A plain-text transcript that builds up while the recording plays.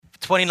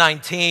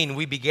2019,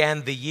 we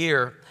began the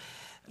year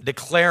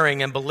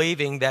declaring and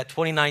believing that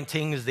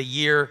 2019 is the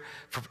year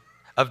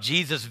of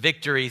Jesus'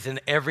 victories in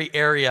every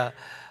area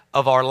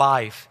of our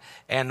life.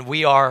 And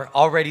we are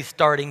already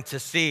starting to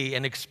see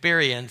and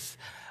experience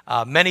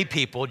many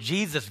people,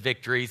 Jesus'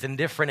 victories in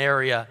different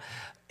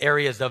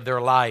areas of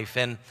their life.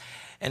 And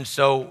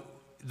so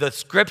the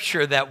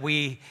scripture that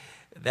we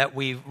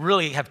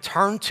really have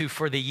turned to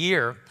for the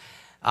year,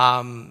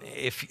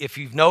 if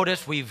you've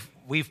noticed,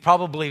 we've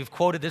probably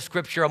quoted this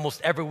scripture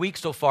almost every week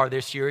so far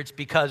this year. It's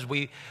because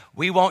we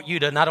want you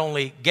to not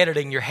only get it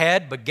in your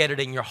head, but get it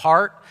in your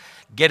heart,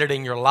 get it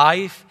in your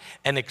life,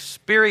 and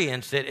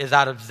experience it. Is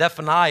out of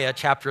Zephaniah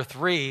chapter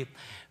 3,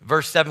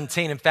 verse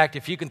 17. In fact,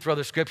 if you can throw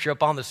the scripture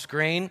up on the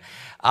screen,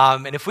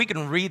 and if we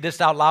can read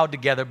this out loud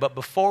together. But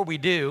before we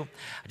do,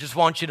 I just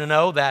want you to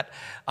know that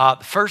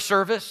the first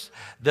service,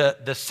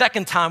 the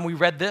second time we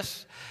read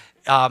this,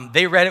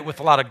 they read it with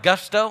a lot of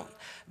gusto.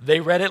 They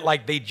read it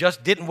like they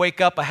just didn't wake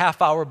up a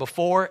half hour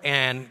before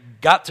and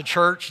got to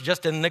church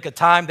just in the nick of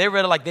time. They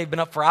read it like they've been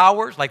up for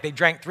hours, like they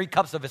drank 3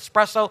 cups of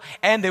espresso,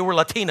 and they were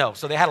Latino,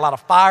 so they had a lot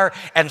of fire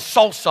and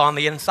salsa on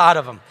the inside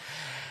of them.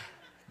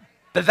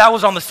 But that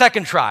was on the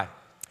second try.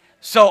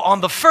 So on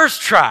the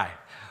first try,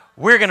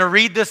 we're going to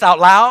read this out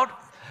loud.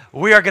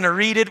 We are going to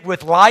read it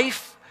with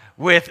life,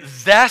 with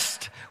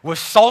zest, with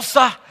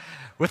salsa,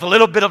 with a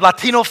little bit of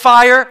Latino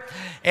fire.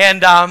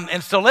 And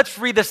so let's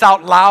read this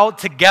out loud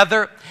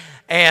together.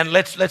 And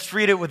let's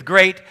read it with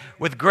great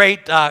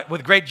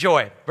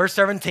joy. Verse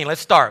 17,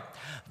 let's start.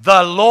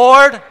 The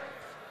Lord,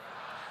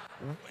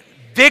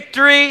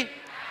 victory,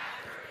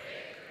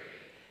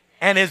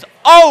 and is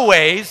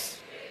always,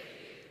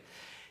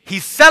 He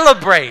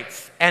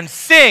celebrates and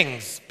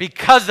sings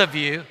because of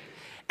you,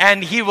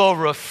 and He will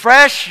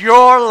refresh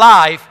your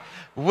life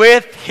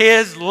with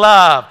His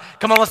love.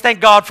 Come on, let's thank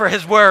God for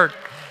His word.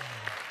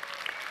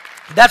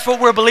 That's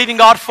what we're believing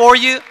God for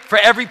you, for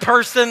every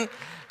person,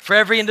 for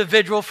every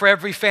individual, for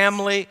every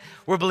family.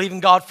 We're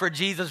believing God for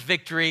Jesus'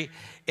 victory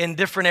in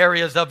different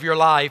areas of your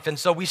life. And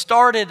so we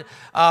started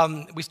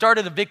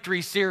a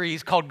victory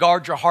series called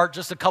Guard Your Heart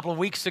just a couple of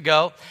weeks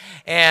ago.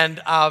 And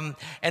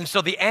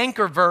so the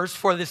anchor verse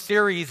for this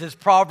series is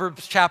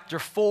Proverbs chapter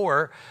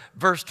 4,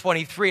 verse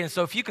 23. And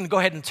so if you can go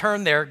ahead and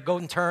turn there, go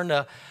and turn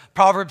to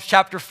Proverbs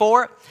chapter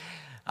 4.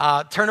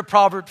 Turn to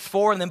Proverbs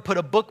 4 and then put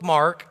a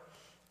bookmark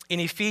in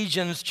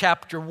Ephesians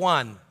chapter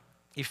 1.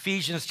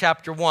 Ephesians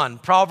chapter 1.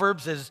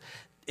 Proverbs is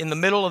in the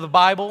middle of the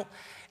Bible,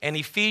 and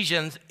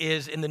Ephesians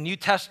is in the New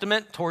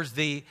Testament towards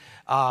the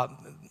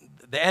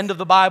end of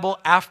the Bible,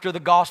 after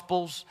the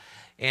Gospels,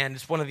 and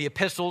it's one of the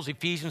epistles,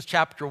 Ephesians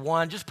chapter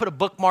 1. Just put a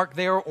bookmark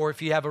there, or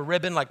if you have a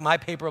ribbon like my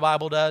paper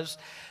Bible does,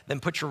 then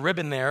put your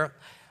ribbon there.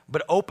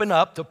 But open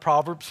up to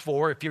Proverbs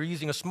 4. If you're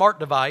using a smart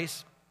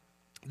device,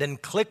 then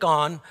click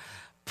on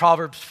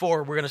Proverbs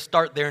 4. We're going to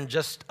start there in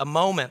just a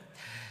moment.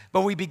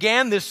 But we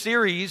began this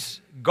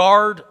series,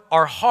 Guard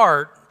Our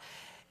Heart,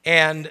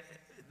 and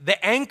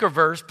the anchor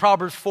verse,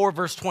 Proverbs 4,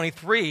 verse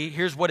 23,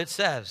 here's what it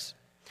says.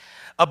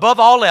 Above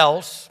all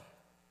else,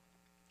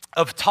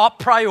 of top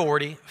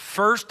priority,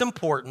 first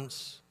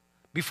importance,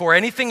 before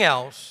anything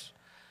else,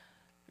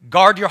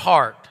 guard your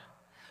heart,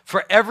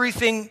 for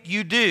everything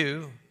you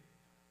do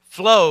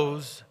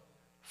flows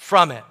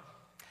from it.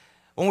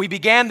 When we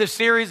began this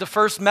series, the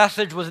first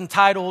message was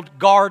entitled,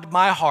 Guard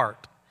My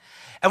Heart.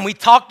 And we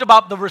talked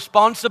about the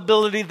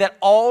responsibility that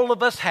all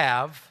of us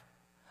have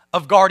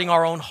of guarding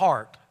our own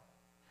heart.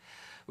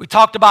 We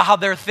talked about how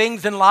there are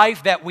things in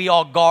life that we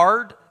all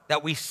guard,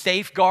 that we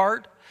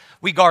safeguard.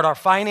 We guard our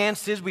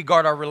finances, we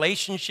guard our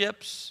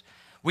relationships,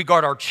 we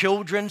guard our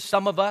children,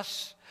 some of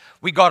us.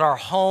 We guard our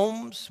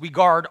homes, we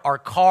guard our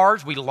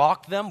cars, we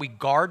lock them, we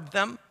guard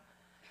them.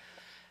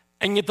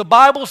 And yet the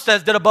Bible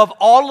says that above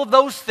all of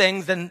those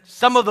things, and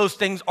some of those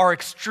things are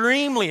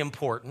extremely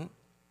important,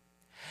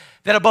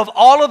 that above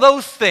all of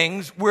those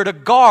things, we're to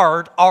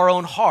guard our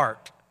own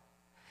heart.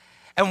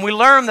 And we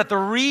learn that the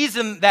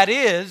reason that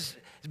is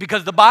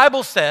because the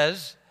Bible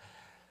says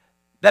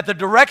that the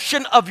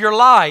direction of your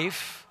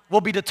life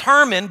will be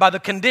determined by the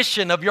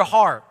condition of your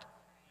heart.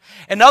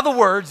 In other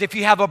words, if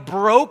you have a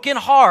broken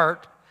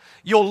heart,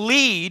 you'll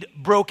lead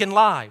broken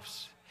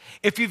lives.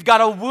 If you've got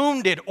a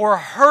wounded or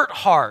hurt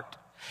heart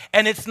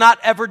and it's not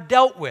ever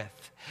dealt with,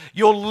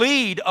 you'll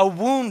lead a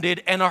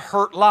wounded and a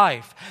hurt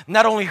life,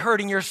 not only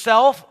hurting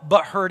yourself,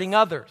 but hurting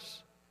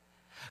others.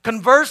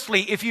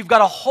 Conversely, if you've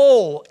got a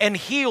whole and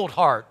healed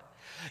heart,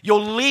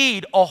 you'll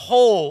lead a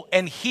whole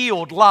and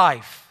healed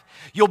life.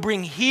 You'll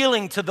bring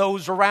healing to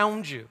those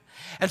around you.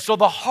 And so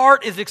the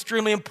heart is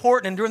extremely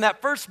important. And during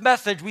that first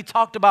message, we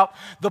talked about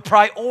the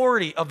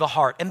priority of the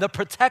heart and the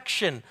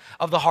protection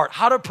of the heart,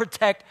 how to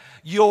protect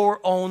your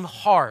own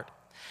heart.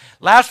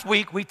 Last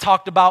week, we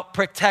talked about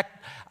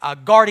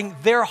guarding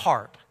their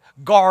heart.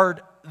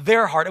 Guard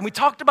their heart. And we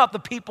talked about the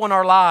people in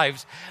our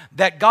lives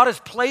that God has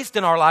placed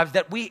in our lives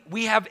that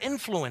we have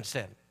influence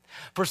in.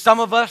 For some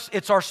of us,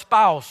 it's our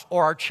spouse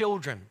or our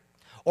children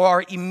or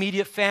our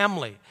immediate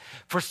family.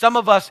 For some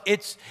of us,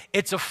 it's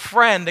a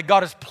friend that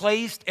God has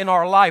placed in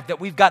our life, that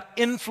we've got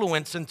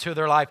influence into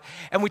their life.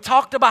 And we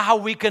talked about how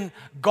we can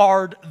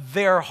guard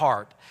their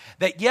heart.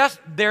 That yes,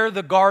 they're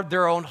the guard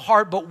their own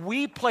heart, but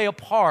we play a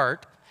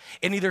part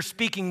in either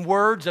speaking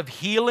words of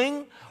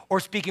healing or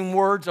speaking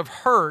words of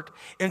hurt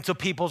into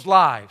people's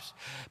lives.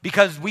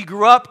 Because we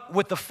grew up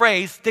with the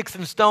phrase, sticks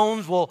and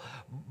stones will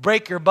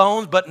break your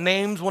bones, but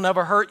names will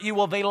never hurt you.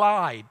 Well, they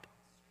lied.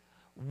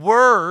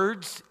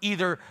 Words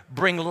either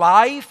bring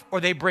life or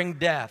they bring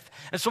death.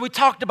 And so we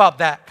talked about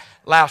that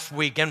last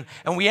week, and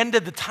we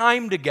ended the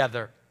time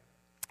together,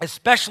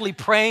 especially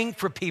praying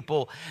for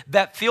people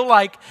that feel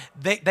like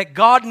that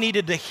God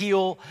needed to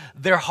heal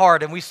their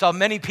heart. And we saw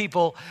many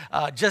people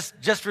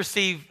just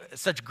receive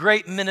such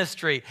great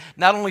ministry,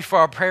 not only for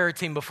our prayer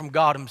team, but from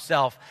God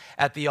himself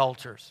at the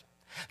altars.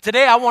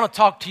 Today, I want to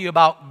talk to you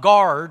about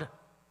guard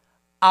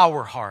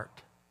our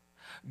heart.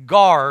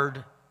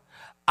 Guard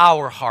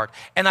our heart.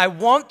 And I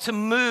want to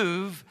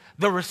move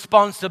the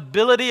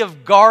responsibility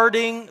of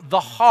guarding the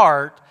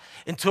heart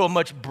into a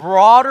much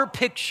broader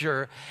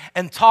picture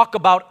and talk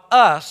about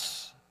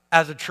us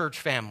as a church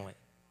family.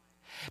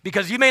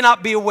 Because you may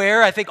not be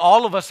aware, I think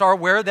all of us are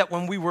aware that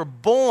when we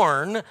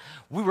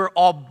were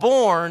all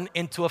born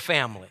into a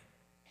family.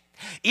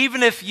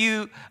 Even if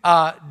you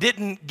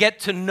didn't get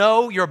to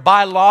know your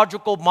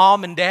biological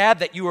mom and dad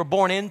that you were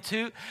born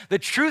into, the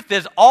truth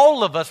is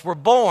all of us were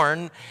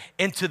born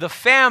into the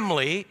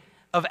family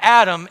of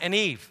Adam and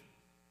Eve.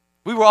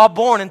 We were all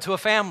born into a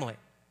family.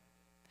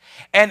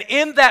 And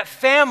in that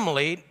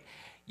family,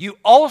 you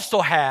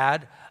also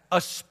had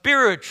a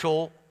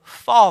spiritual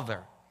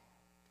father.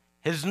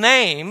 His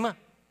name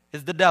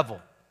is the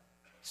devil,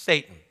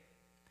 Satan.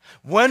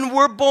 When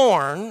we're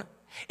born,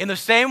 in the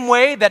same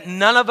way that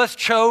none of us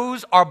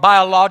chose our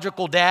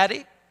biological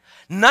daddy,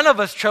 none of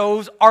us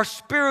chose our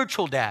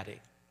spiritual daddy.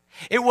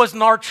 It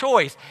wasn't our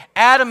choice.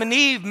 Adam and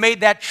Eve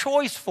made that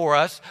choice for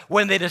us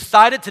when they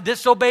decided to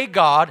disobey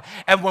God.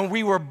 And when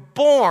we were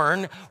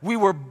born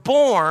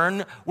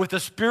with a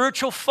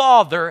spiritual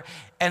father,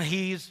 and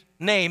his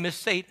name is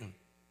Satan.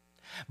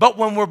 But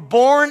when we're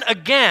born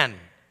again,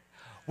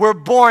 we're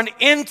born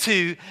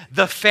into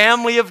the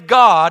family of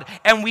God,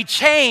 and we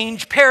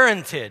change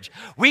parentage.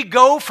 We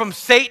go from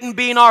Satan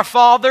being our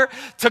father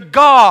to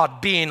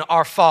God being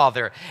our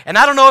father. And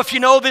I don't know if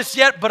you know this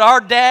yet, but our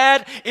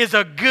dad is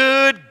a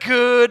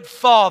good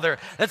father.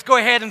 Let's go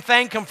ahead and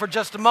thank him for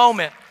just a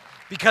moment,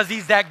 because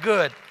he's that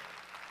good.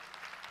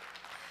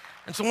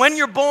 And so when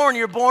you're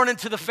born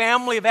into the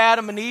family of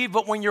Adam and Eve,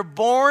 but when you're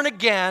born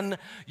again,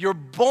 you're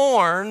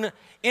born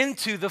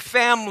into the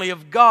family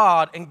of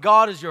God, and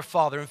God is your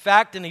father. In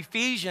fact, in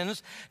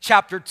Ephesians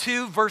chapter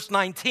 2, verse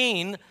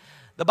 19,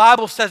 the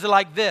Bible says it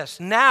like this: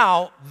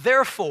 "Now,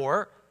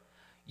 therefore,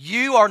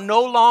 you are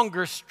no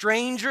longer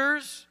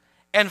strangers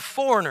and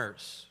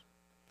foreigners,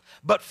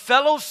 but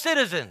fellow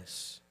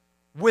citizens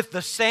with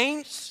the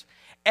saints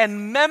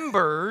and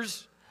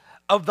members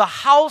of the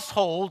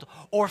household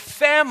or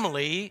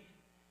family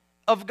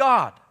of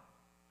God."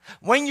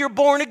 When you're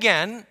born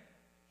again,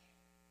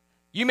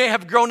 you may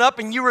have grown up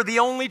and you were the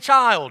only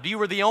child. You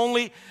were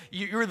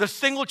the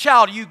single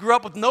child. You grew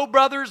up with no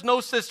brothers,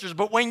 no sisters.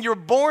 But when you're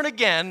born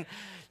again,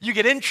 you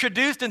get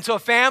introduced into a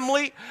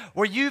family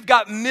where you've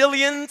got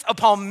millions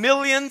upon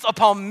millions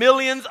upon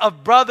millions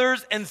of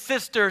brothers and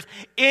sisters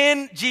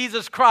in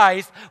Jesus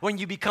Christ when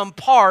you become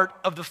part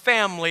of the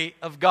family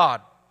of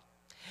God.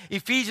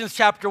 Ephesians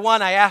chapter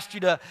 1, I asked you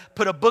to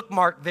put a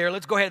bookmark there.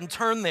 Let's go ahead and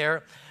turn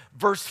there.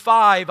 Verse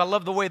 5, I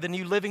love the way the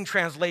New Living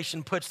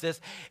Translation puts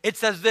this. It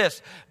says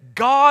this: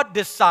 God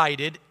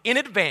decided in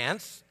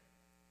advance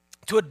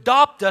to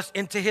adopt us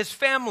into his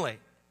family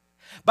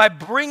by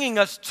bringing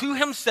us to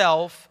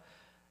himself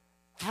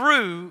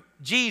through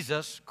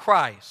Jesus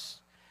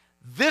Christ.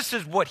 This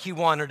is what he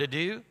wanted to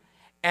do,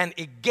 and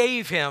it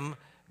gave him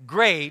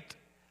great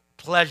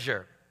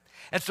pleasure.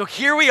 And so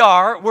here we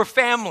are, we're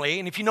family,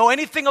 and if you know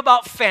anything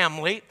about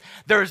family,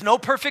 there is no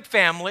perfect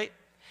family.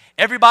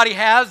 Everybody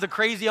has the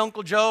crazy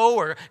Uncle Joe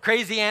or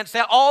crazy Aunt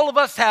Sam. All of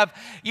us have,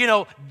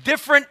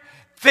 different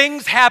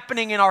things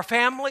happening in our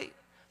family.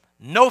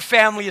 No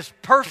family is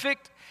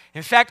perfect.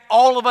 In fact,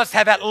 all of us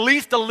have at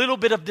least a little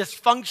bit of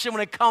dysfunction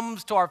when it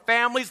comes to our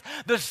families.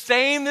 The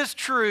same is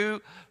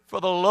true for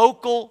the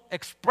local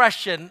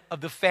expression of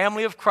the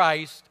family of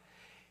Christ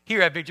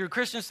here at Victory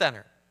Christian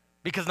Center,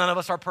 because none of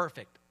us are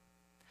perfect.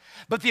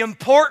 But the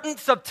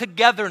importance of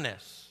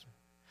togetherness,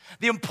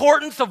 the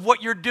importance of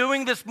what you're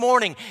doing this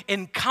morning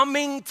in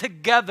coming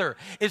together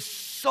is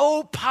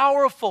so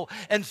powerful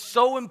and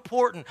so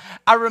important.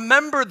 I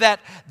remember that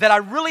I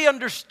really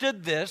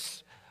understood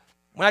this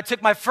when I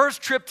took my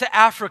first trip to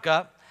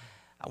Africa.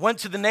 I went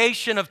to the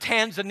nation of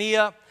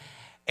Tanzania,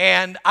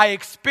 and I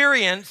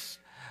experienced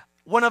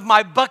one of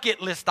my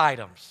bucket list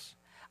items.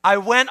 I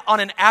went on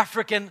an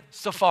African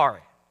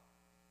safari.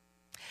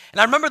 And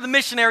I remember the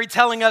missionary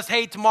telling us,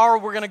 hey, tomorrow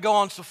we're going to go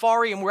on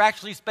safari, and we're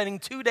actually spending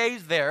 2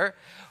 days there.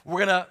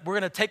 We're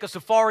gonna take a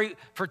safari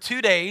for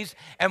 2 days,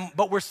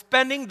 but we're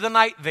spending the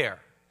night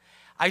there.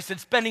 I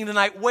said, spending the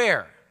night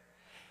where?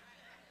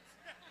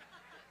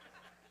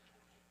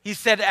 He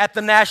said, at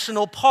the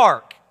national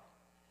park.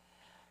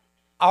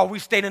 Are we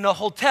staying in a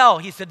hotel?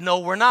 He said, no,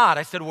 we're not.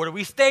 I said, where are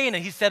we staying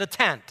in? He said, a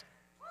tent.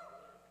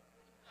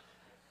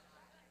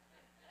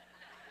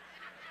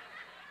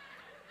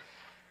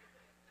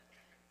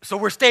 So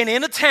we're staying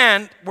in a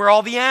tent where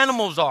all the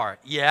animals are.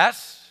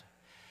 Yes.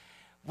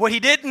 What he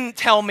didn't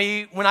tell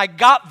me when I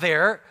got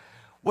there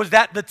was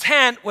that the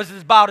tent was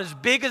about as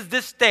big as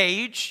this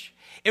stage.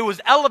 It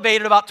was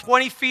elevated about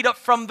 20 feet up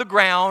from the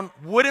ground,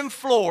 wooden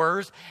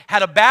floors,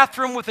 had a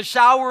bathroom with a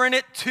shower in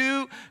it,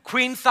 2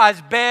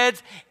 queen-size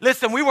beds.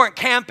 Listen, we weren't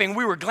camping,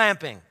 we were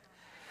glamping.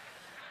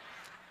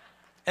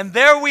 And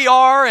there we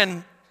are,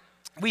 and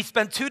we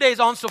spent 2 days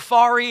on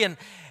safari, and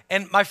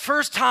my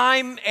first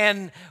time,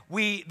 and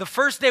the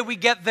first day we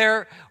get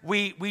there,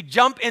 we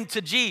jump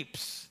into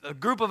Jeeps. A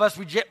group of us,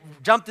 we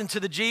jumped into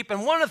the Jeep,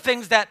 and one of the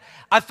things that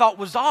I thought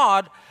was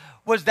odd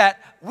was that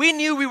we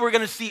knew we were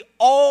going to see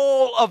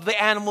all of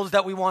the animals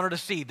that we wanted to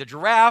see. The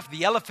giraffe,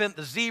 the elephant,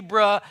 the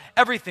zebra,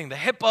 everything. The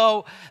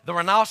hippo, the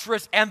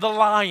rhinoceros, and the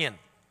lion.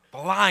 The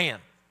lion.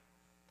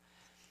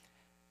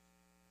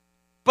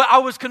 But I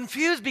was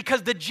confused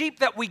because the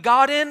Jeep that we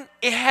got in,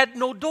 it had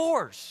no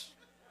doors.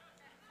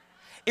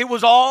 It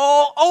was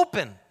all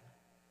open.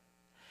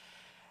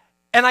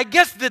 And I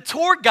guess the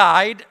tour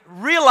guide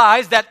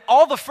realized that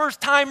all the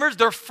first-timers,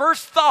 their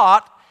first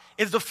thought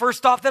is the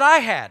first thought that I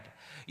had.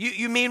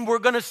 You mean we're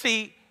going to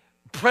see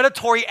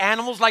predatory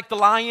animals like the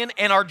lion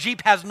and our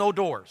Jeep has no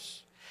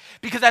doors?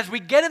 Because as we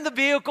get in the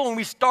vehicle and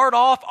we start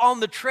off on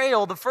the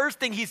trail, the first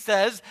thing he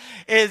says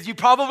is, you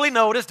probably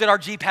noticed that our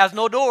Jeep has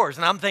no doors.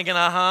 And I'm thinking,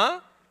 uh-huh.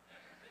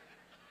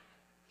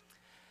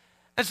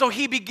 And so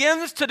he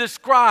begins to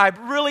describe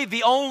really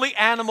the only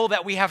animal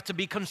that we have to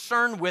be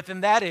concerned with,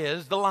 and that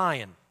is the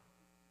lion.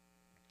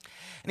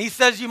 And he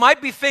says, you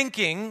might be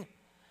thinking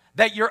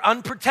that you're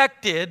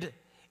unprotected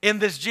in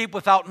this Jeep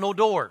without no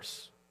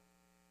doors.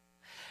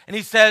 And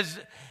he says,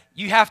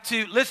 you have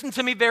to listen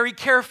to me very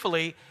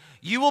carefully.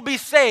 You will be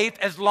safe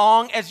as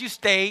long as you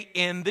stay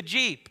in the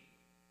Jeep.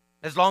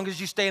 As long as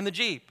you stay in the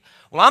Jeep.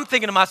 Well, I'm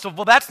thinking to myself,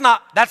 well, that's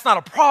not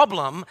a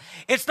problem.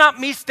 It's not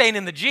me staying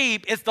in the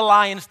Jeep. It's the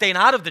lion staying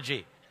out of the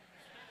Jeep.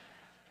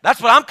 That's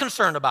what I'm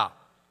concerned about.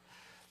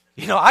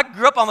 You know, I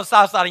grew up on the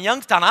south side of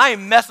Youngstown. I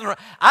ain't messing around.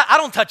 I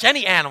don't touch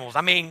any animals.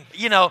 I mean,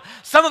 you know,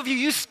 some of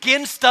you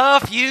skin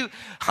stuff, you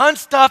hunt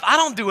stuff. I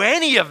don't do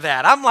any of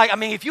that. I'm like, I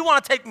mean, if you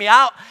want to take me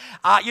out,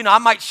 you know, I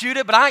might shoot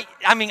it. But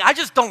I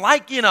just don't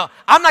like, you know,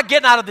 I'm not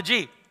getting out of the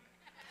Jeep.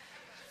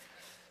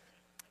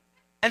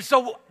 And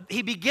so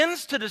he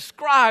begins to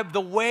describe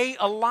the way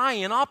a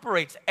lion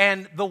operates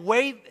and the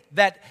way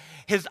that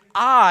his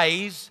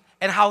eyes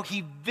and how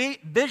he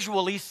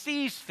visually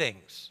sees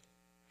things.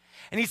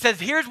 And he says,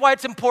 here's why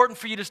it's important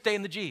for you to stay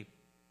in the Jeep.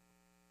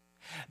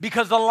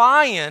 Because the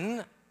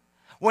lion,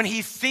 when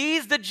he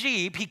sees the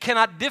Jeep, he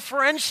cannot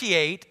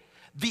differentiate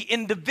the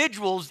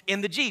individuals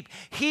in the Jeep.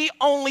 He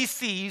only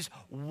sees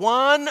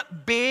one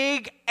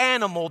big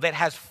animal that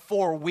has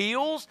 4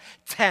 wheels,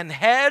 10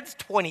 heads,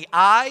 20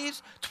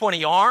 eyes,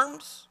 20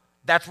 arms.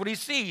 That's what he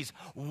sees.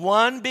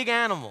 One big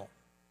animal.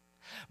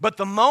 But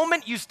the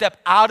moment you step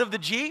out of the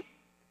Jeep,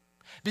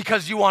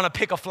 because you want to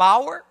pick a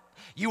flower,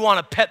 you want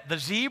to pet the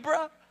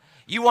zebra,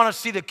 you want to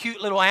see the cute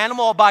little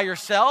animal all by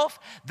yourself,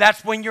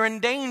 that's when you're in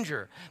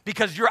danger.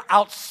 Because you're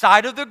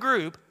outside of the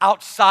group,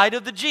 outside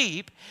of the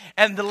Jeep,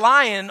 and the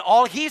lion,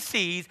 all he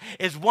sees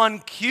is one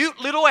cute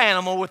little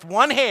animal with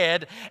 1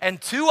 head and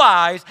 2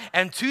 eyes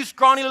and 2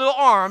 scrawny little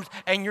arms,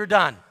 and you're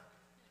done.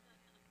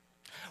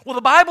 Well,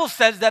 the Bible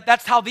says that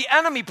that's how the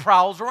enemy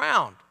prowls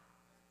around.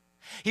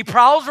 He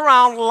prowls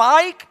around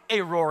like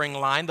a roaring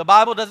lion. The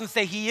Bible doesn't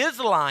say he is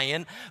a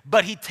lion,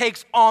 but he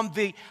takes on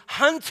the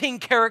hunting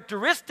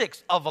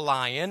characteristics of a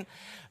lion,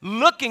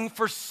 looking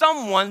for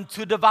someone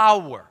to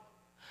devour.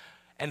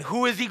 And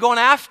who is he going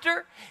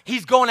after?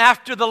 He's going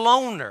after the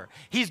loner.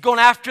 He's going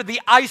after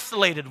the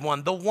isolated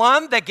one, the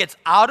one that gets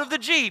out of the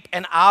Jeep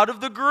and out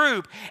of the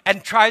group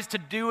and tries to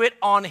do it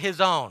on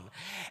his own.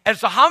 And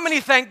so how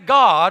many thank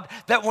God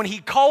that when he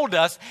called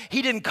us,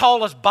 he didn't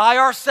call us by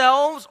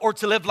ourselves or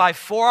to live life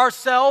for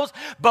ourselves,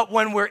 but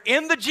when we're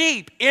in the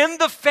Jeep, in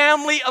the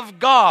family of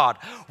God,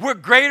 we're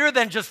greater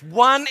than just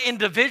one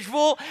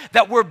individual,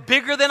 that we're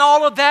bigger than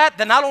all of that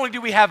not only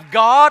do we have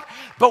God,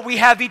 but we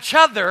have each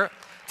other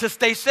to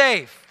stay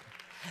safe.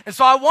 And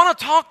so I want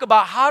to talk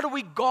about how do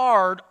we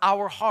guard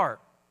our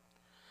heart?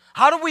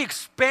 How do we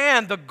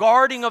expand the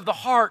guarding of the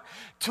heart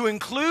to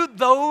include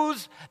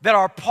those that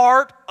are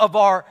part of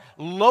our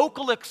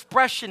local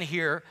expression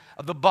here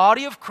of the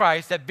body of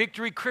Christ at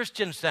Victory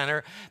Christian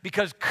Center?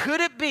 Because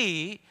could it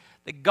be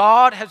that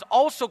God has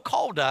also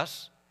called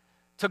us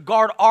to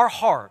guard our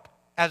heart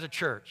as a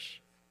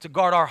church, to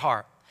guard our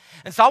heart?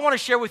 And so I want to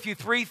share with you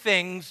 3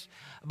 things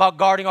about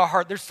guarding our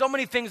heart. There's so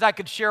many things I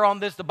could share on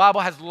this. The Bible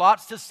has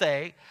lots to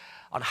say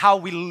on how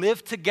we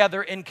live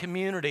together in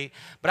community.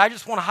 But I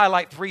just want to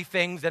highlight 3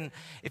 things. And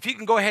if you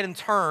can go ahead and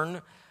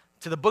turn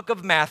to the book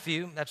of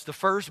Matthew. That's the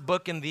first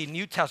book in the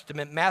New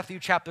Testament, Matthew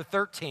chapter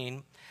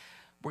 13.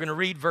 We're going to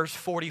read verse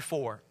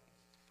 44.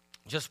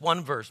 Just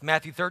one verse,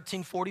 Matthew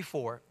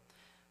 13:44.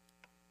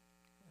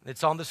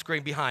 It's on the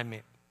screen behind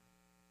me.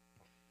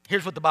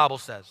 Here's what the Bible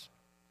says.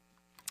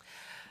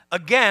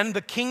 Again,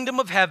 the kingdom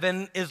of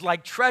heaven is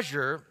like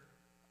treasure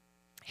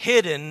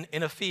hidden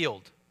in a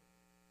field,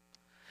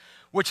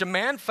 which a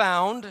man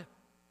found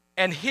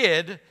and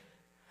hid,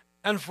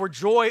 and for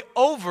joy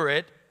over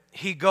it,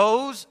 he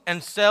goes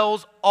and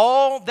sells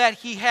all that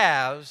he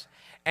has,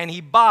 and he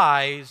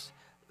buys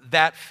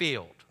that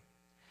field.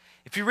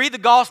 If you read the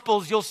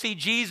Gospels, you'll see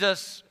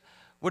Jesus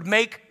would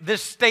make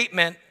this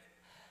statement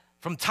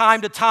from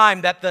time to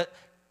time that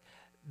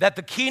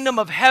the kingdom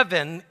of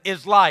heaven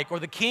is like, or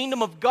the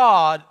kingdom of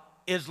God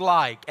is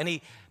like. And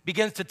he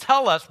begins to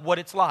tell us what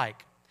it's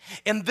like.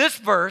 In this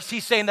verse,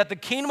 he's saying that the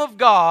kingdom of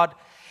God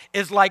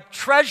is like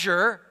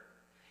treasure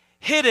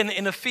hidden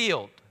in a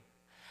field.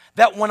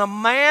 That when a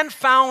man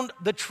found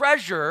the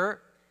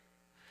treasure,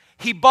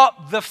 he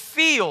bought the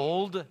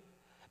field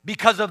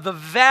because of the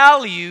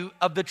value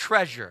of the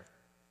treasure.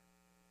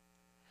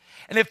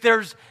 And if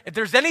there's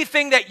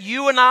anything that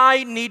you and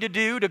I need to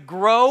do to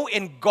grow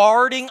in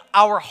guarding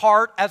our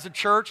heart as a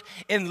church,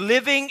 in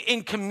living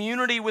in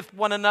community with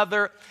one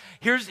another,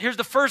 here's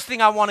the first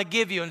thing I want to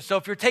give you. And so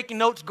if you're taking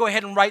notes, go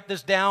ahead and write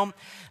this down.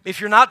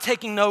 If you're not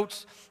taking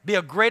notes, it'd be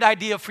a great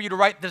idea for you to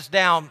write this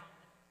down.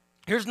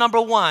 Here's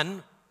number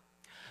one.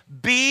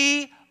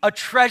 Be a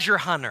treasure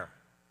hunter.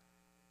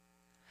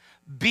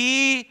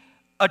 Be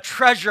a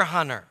treasure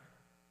hunter.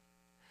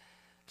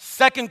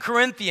 2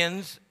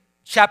 Corinthians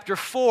chapter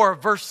 4,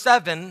 verse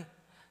 7,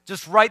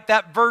 just write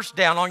that verse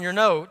down on your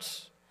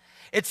notes.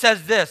 It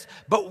says this,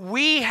 but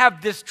we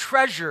have this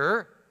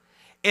treasure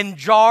in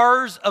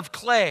jars of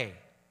clay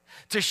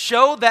to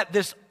show that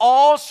this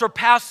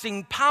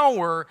all-surpassing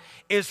power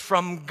is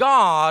from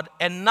God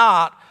and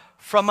not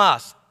from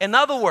us. In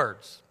other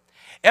words,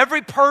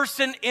 every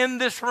person in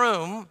this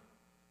room,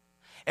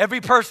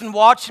 every person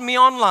watching me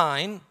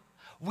online,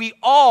 we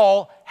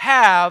all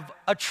have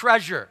a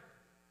treasure.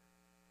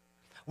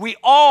 We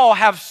all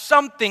have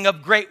something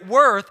of great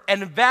worth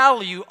and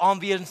value on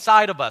the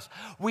inside of us.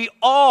 We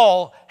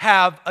all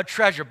have a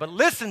treasure. But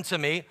listen to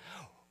me,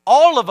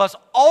 all of us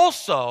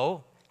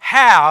also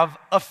have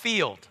a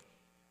field.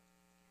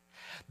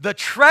 The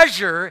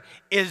treasure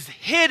is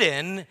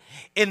hidden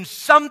in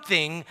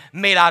something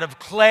made out of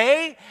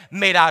clay,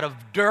 made out of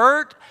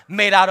dirt,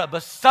 made out of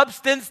a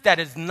substance that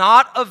is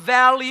not of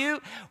value.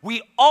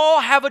 We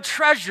all have a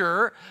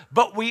treasure,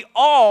 but we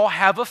all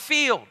have a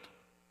field.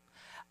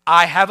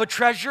 I have a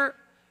treasure,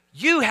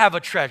 you have a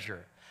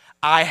treasure.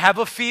 I have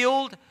a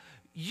field,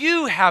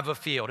 you have a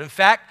field. In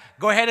fact,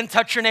 go ahead and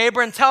touch your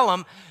neighbor and tell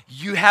them,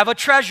 you have a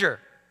treasure.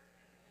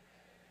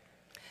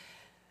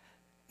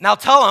 Now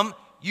tell them,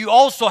 you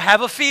also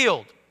have a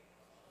field.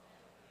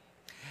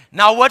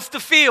 Now what's the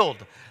field?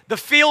 The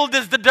field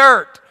is the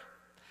dirt.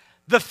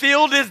 The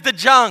field is the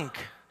junk.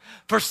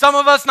 For some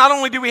of us, not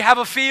only do we have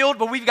a field,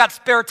 but we've got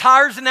spare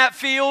tires in that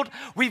field.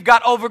 We've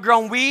got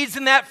overgrown weeds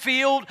in that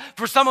field.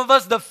 For some of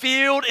us, the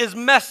field is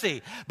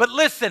messy. But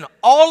listen,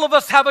 all of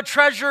us have a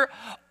treasure.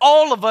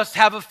 All of us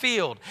have a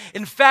field.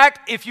 In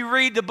fact, if you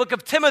read the book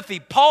of Timothy,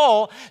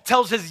 Paul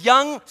tells his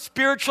young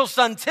spiritual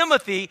son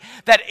Timothy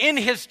that in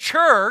his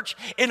church,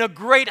 in a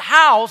great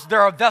house,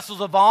 there are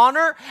vessels of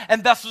honor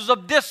and vessels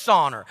of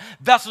dishonor,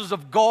 vessels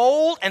of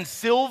gold and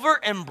silver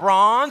and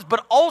bronze,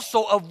 but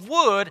also of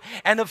wood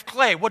and of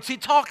clay. What's he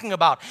talking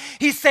about?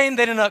 He's saying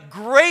that in a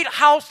great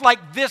house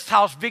like this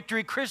house,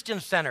 Victory Christian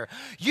Center,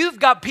 you've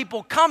got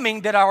people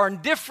coming that are in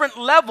different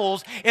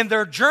levels in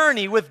their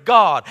journey with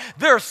God.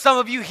 There are some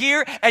of you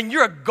here and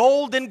you're a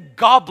golden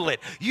goblet.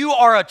 You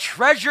are a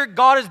treasure.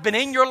 God has been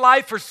in your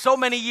life for so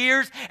many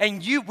years,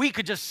 and we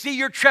could just see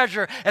your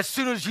treasure as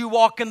soon as you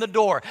walk in the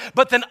door.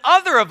 But then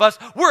other of us,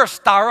 we're a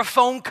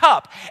styrofoam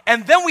cup.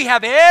 And then we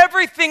have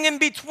everything in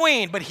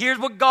between. But here's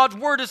what God's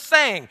word is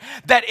saying,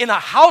 that in a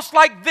house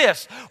like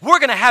this, we're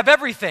going to have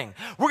everything.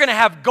 We're going to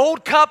have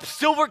gold cups,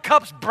 silver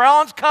cups,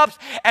 bronze cups,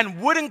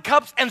 and wooden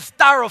cups, and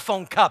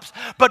styrofoam cups.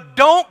 But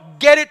don't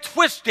get it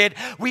twisted.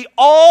 We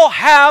all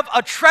have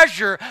a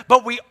treasure,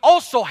 but we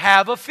also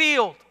have a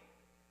field.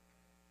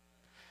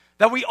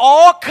 That we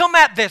all come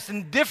at this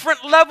in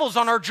different levels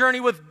on our journey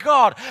with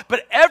God.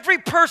 But every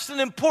person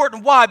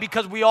important. Why?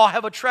 Because we all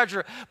have a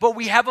treasure, but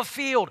we have a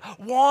field.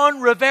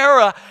 Juan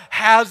Rivera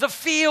has a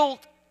field.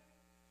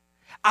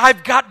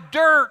 I've got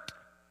dirt.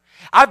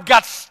 I've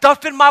got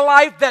stuff in my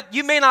life that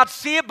you may not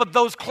see it, but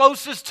those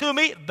closest to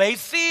me, they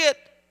see it.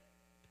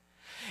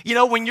 You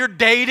know, when you're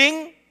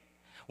dating,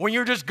 when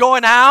you're just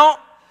going out,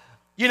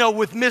 you know,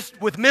 with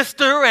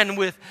Mr. and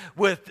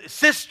with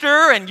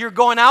sister, and you're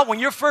going out, when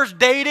you're first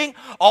dating,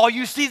 all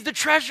you see is the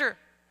treasure.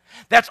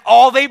 That's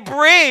all they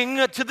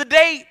bring to the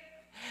date.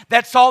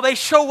 That's all they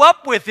show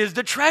up with is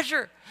the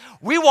treasure.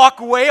 We walk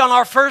away on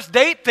our first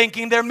date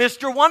thinking they're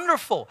Mr.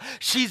 Wonderful.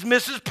 She's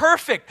Mrs.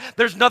 Perfect.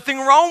 There's nothing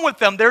wrong with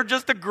them. They're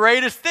just the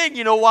greatest thing.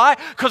 You know why?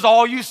 Because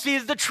all you see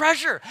is the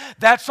treasure.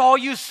 That's all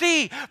you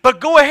see.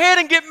 But go ahead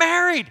and get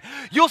married.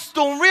 You'll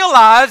still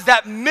realize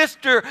that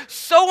Mr.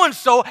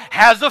 So-and-so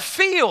has a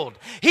field.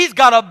 He's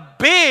got a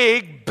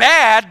big,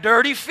 bad,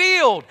 dirty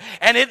field.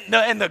 And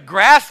the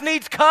grass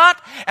needs cut,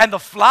 and the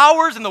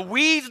flowers and the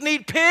weeds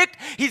need picked.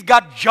 He's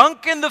got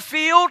junk in the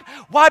field.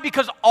 Why?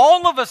 Because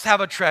all of us have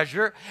a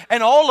treasure,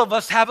 and all of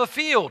us have a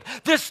field.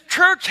 This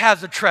church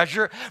has a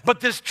treasure, but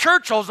this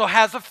church also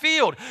has a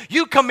field.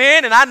 You come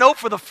in, and I know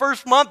for the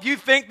first month you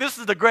think this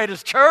is the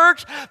greatest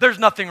church. There's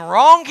nothing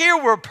wrong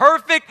here. We're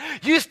perfect.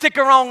 You stick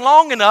around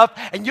long enough,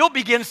 and you'll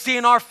begin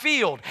seeing our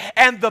field.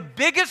 And the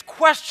biggest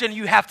question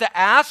you have to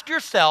ask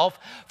yourself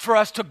for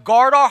us to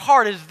guard our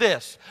heart is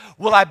this: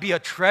 will I be a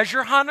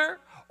treasure hunter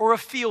or a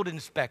field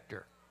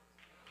inspector?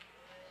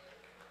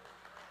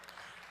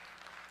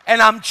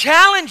 And I'm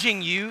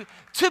challenging you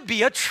to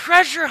be a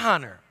treasure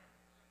hunter.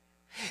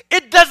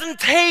 It doesn't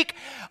take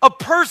a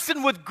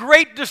person with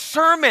great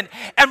discernment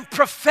and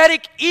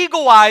prophetic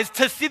eagle eyes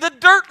to see the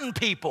dirt in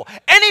people.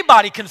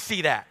 Anybody can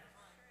see that.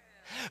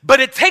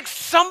 But it takes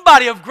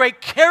somebody of great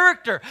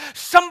character,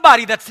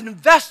 somebody that's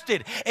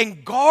invested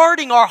in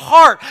guarding our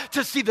heart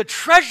to see the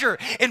treasure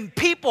in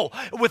people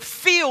with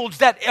fields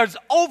that is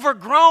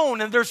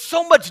overgrown and there's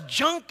so much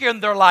junk in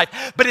their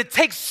life. But it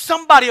takes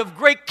somebody of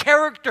great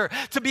character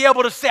to be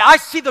able to say, I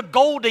see the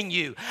gold in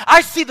you.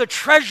 I see the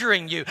treasure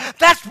in you.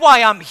 That's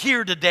why I'm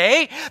here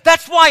today.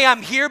 That's why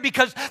I'm here,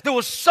 because there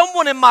was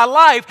someone in my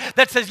life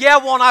that says, yeah,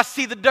 well, I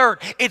see the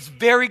dirt. It's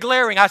very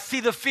glaring. I see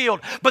the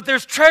field. But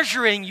there's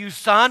treasure in you,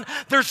 son.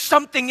 There's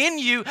something in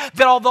you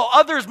that although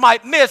others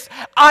might miss,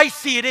 I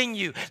see it in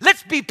you.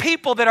 Let's be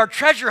people that are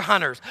treasure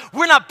hunters.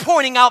 We're not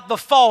pointing out the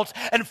faults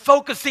and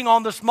focusing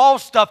on the small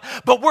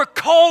stuff, but we're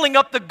calling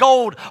up the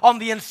gold on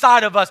the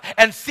inside of us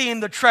and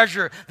seeing the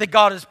treasure that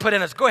God has put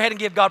in us. Go ahead and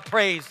give God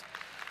praise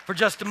for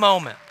just a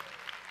moment.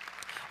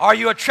 Are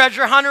you a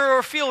treasure hunter or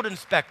a field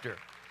inspector?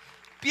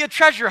 Be a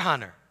treasure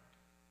hunter.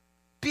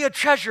 Be a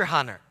treasure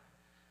hunter.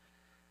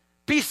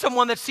 Be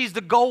someone that sees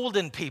the gold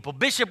in people.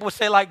 Bishop would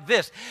say like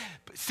this: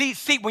 see,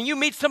 when you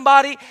meet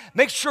somebody,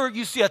 make sure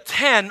you see a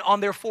 10 on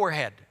their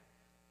forehead.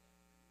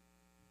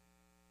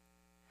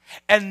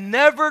 And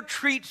never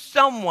treat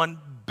someone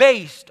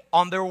based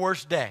on their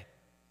worst day.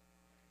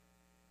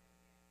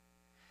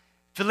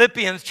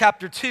 Philippians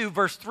chapter 2,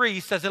 verse 3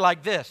 says it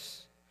like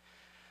this: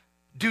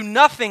 do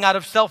nothing out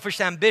of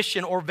selfish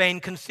ambition or vain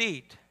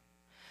conceit,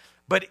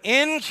 but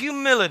in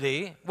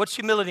humility. What's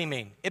humility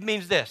mean? It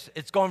means this: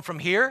 it's going from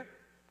here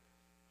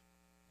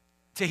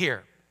to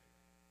here.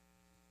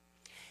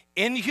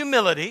 In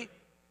humility,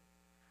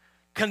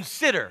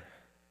 consider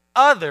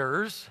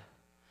others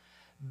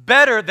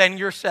better than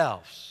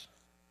yourselves.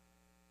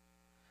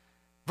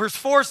 Verse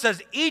 4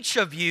 says, each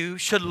of you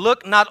should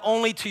look not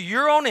only to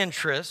your own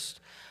interest,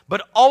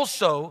 but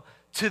also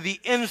to the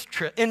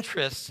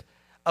interests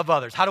of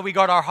others. How do we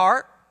guard our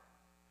heart?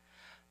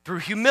 Through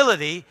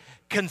humility,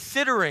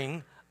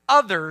 considering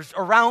others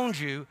around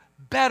you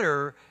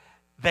better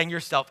than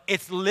yourself.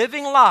 It's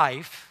living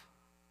life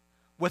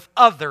with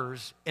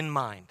others in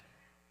mind.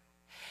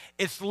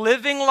 It's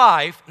living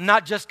life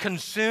not just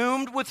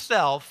consumed with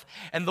self.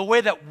 And the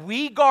way that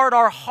we guard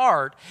our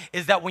heart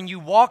is that when you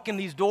walk in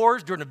these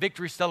doors during a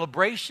victory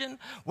celebration,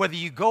 whether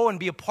you go and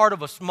be a part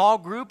of a small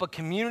group, a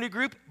community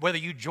group, whether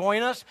you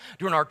join us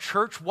during our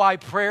church-wide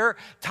prayer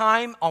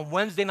time on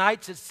Wednesday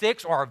nights at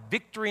 6 or our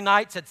victory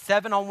nights at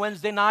 7 on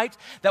Wednesday nights,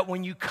 that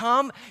when you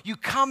come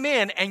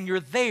in and you're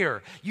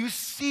there. You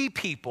see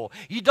people.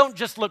 You don't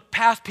just look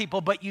past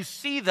people, but you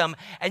see them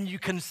and you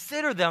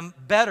consider them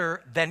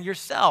better than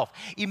yourself.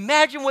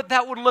 Imagine what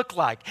that would look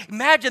like.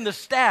 Imagine the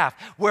staff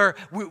where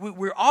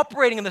we're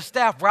operating in the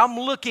staff where I'm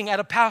looking at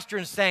a pastor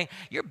and saying,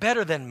 you're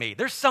better than me.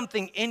 There's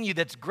something in you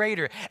that's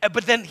greater.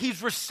 But then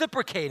he's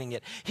reciprocating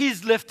it.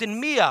 He's lifting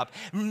me up.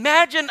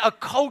 Imagine a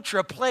culture,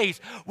 a place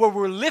where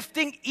we're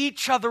lifting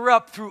each other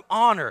up through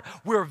honor.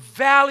 We're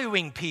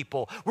valuing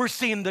people. We're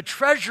seeing the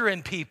treasure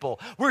in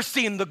people. We're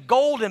seeing the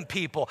gold in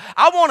people.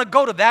 I want to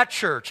go to that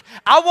church.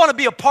 I want to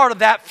be a part of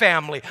that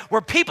family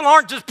where people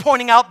aren't just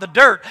pointing out the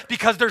dirt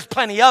because there's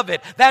plenty of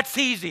it. That's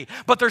easy.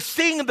 But they're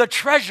seeing the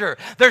treasure.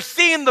 They're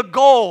seeing the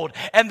gold.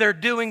 And they're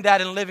doing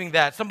that and living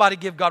that. Somebody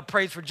give God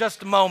praise for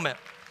just a moment.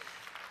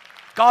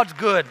 God's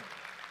good.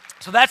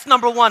 So that's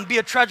number one. Be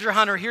a treasure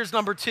hunter. Here's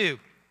number two.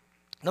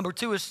 Number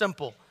two is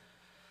simple.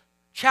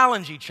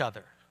 Challenge each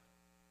other.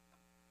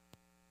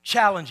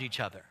 Challenge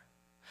each other.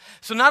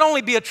 So not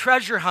only be a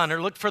treasure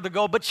hunter, look for the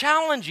gold, but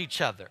challenge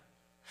each other.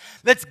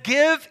 Let's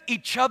give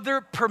each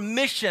other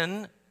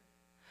permission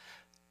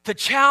to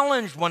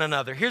challenge one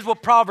another. Here's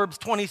what Proverbs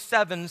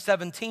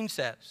 27:17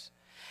 says.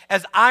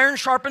 As iron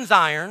sharpens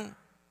iron,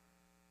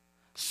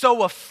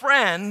 so a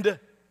friend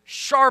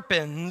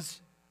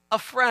sharpens a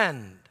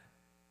friend.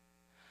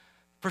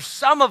 For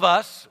some of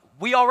us,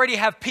 we already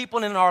have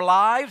people in our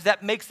lives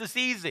that makes this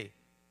easy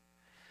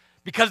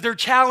because they're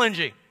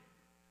challenging.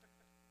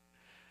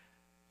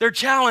 They're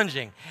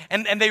challenging.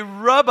 And they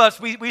rub us,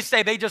 we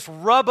say they just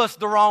rub us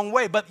the wrong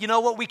way. But you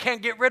know what? We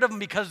can't get rid of them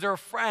because they're a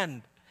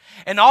friend.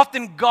 And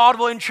often God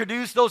will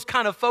introduce those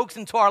kind of folks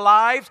into our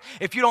lives.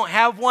 If you don't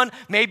have one,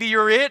 maybe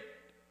you're it.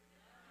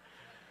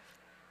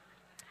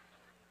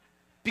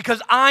 Because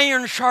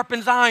iron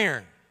sharpens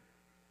iron.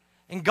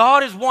 And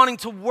God is wanting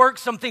to work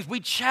some things.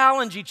 We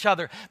challenge each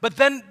other. But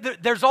then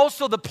there's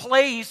also the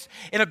place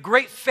in a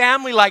great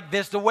family like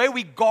this, the way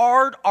we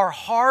guard our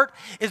heart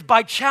is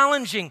by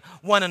challenging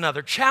one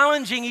another,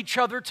 challenging each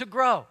other to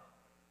grow.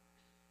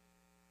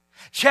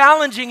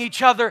 Challenging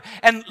each other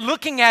and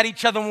looking at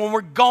each other when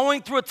we're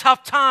going through a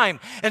tough time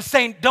and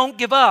saying, don't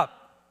give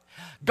up.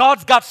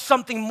 God's got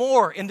something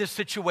more in this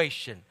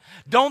situation.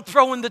 Don't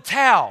throw in the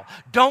towel.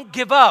 Don't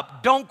give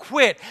up. Don't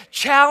quit.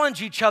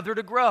 Challenge each other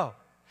to grow.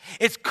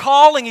 It's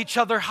calling each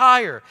other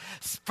higher.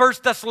 1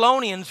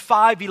 Thessalonians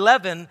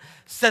 5:11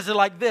 says it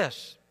like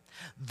this.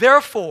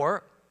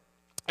 Therefore,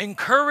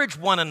 encourage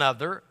one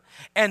another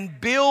and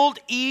build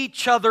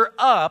each other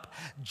up,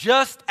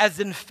 just as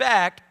in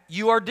fact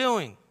you are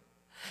doing.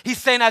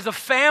 He's saying as a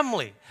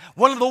family,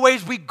 one of the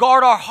ways we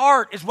guard our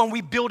heart is when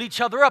we build each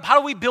other up. How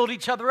do we build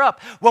each other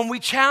up? When we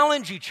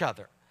challenge each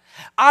other.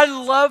 I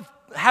love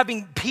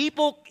having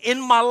people in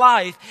my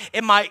life,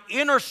 in my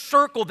inner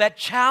circle that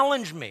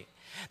challenge me.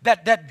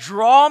 That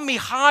draw me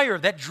higher,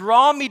 that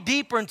draw me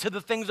deeper into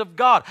the things of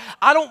God.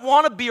 I don't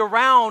want to be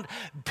around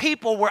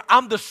people where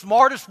I'm the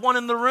smartest one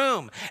in the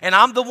room and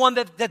I'm the one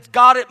that's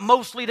got it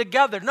mostly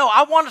together. No,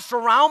 I want to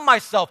surround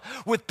myself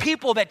with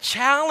people that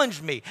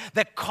challenge me,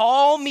 that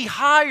call me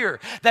higher,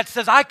 that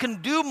says I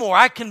can do more,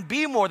 I can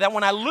be more, that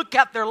when I look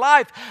at their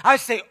life, I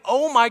say,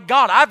 oh my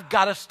God, I've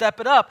got to step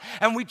it up.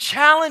 And we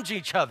challenge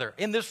each other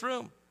in this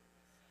room.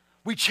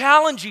 We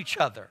challenge each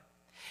other.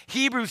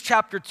 Hebrews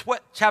chapter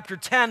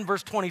 10,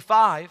 verse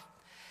 25,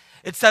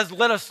 it says,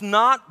 let us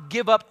not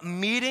give up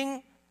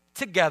meeting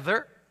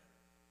together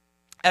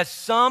as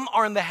some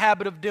are in the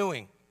habit of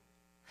doing,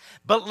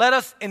 but let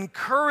us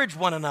encourage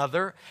one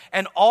another,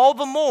 and all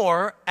the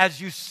more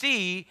as you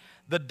see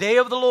the day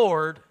of the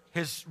Lord,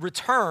 his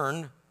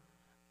return,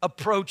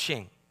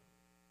 approaching.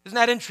 Isn't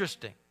that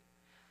interesting?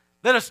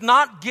 Let us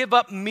not give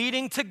up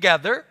meeting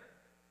together,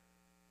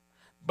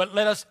 but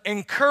let us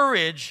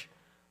encourage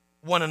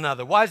one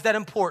another. Why is that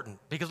important?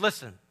 Because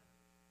listen,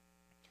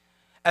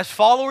 as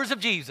followers of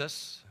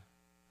Jesus,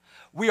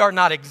 we are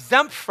not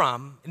exempt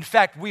from, in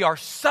fact, we are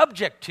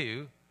subject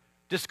to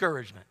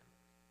discouragement.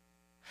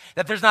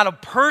 That there's not a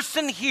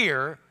person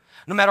here,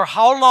 no matter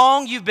how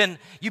long you've been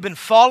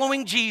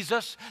following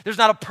Jesus, there's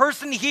not a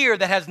person here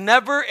that has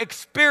never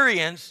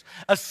experienced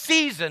a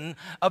season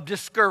of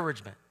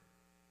discouragement.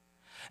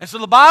 And so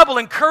the Bible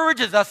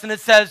encourages us and it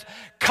says,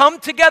 come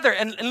together.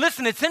 And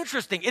listen, it's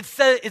interesting. It's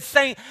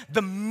saying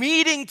the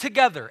meeting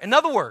together. In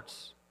other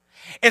words,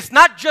 it's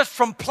not just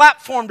from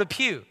platform to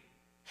pew.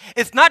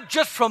 It's not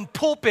just from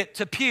pulpit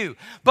to pew,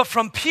 but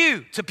from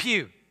pew to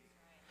pew.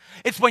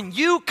 It's when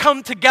you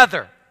come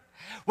together,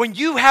 when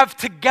you have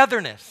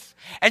togetherness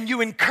and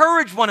you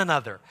encourage one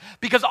another.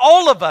 Because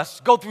all of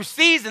us go through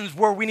seasons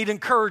where we need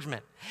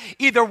encouragement.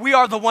 Either we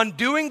are the one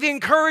doing the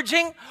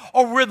encouraging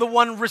or we're the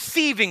one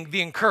receiving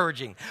the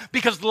encouraging.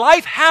 Because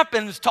life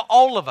happens to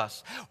all of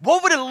us.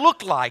 What would it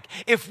look like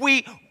if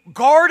we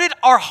guarded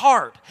our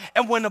heart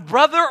and when a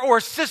brother or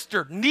a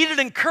sister needed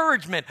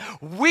encouragement,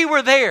 we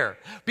were there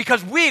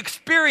because we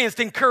experienced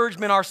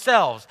encouragement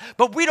ourselves.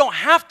 But we don't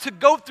have to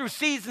go through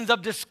seasons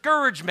of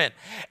discouragement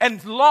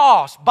and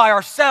loss by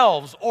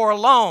ourselves or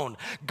alone.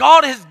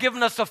 God has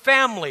given us a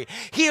family.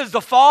 He is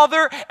the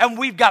Father, and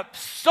we've got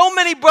so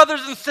many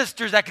brothers and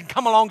sisters that can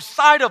come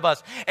alongside of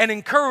us and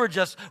encourage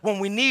us when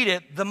we need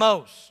it the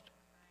most.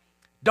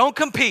 Don't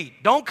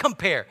compete. Don't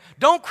compare.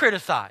 Don't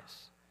criticize.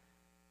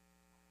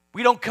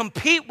 We don't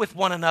compete with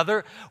one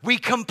another. We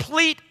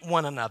complete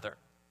one another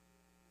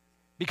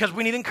because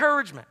we need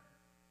encouragement.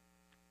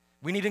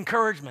 We need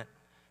encouragement.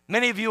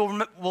 Many of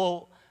you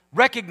will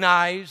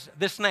recognize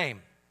this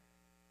name,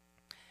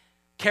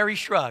 Kerry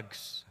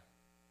Shrugs.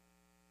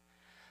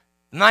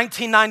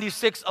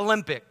 1996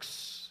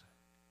 Olympics.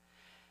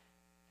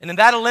 And in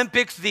that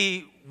Olympics,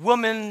 the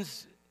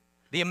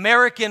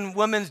American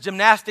women's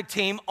gymnastic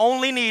team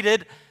only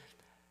needed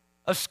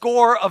a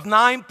score of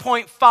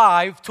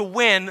 9.5 to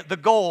win the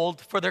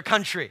gold for their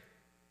country.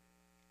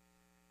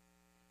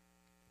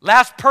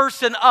 Last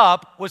person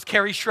up was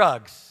Kerry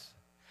Shrugs,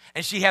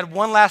 and she had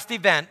one last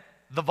event,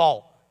 the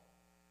vault.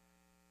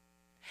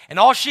 And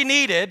all she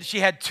needed, she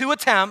had 2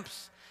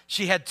 attempts,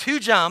 she had 2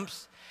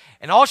 jumps,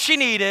 and all she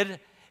needed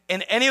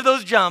in any of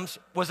those jumps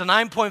was a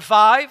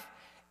 9.5,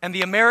 and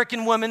the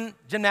American women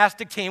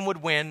gymnastic team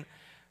would win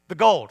the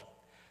gold.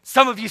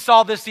 Some of you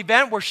saw this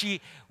event where she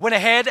went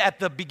ahead at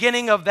the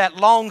beginning of that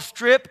long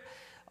strip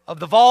of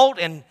the vault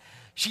and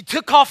she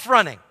took off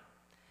running.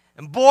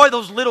 And boy,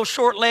 those little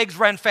short legs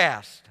ran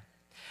fast.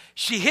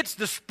 She hits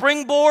the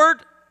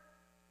springboard.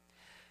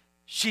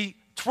 She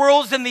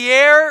twirls in the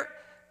air,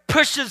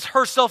 pushes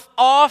herself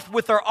off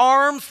with her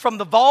arms from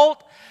the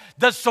vault,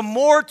 does some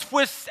more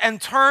twists and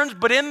turns,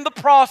 but in the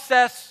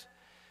process,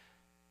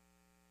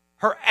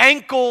 her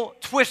ankle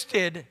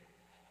twisted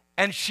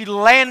and she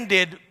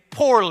landed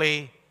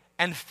poorly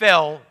and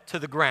fell to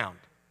the ground.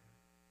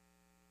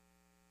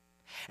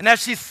 And as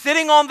she's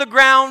sitting on the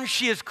ground,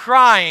 she is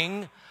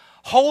crying,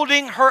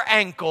 holding her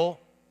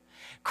ankle,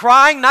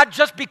 crying not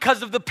just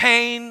because of the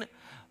pain,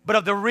 but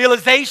of the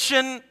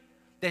realization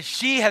that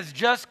she has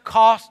just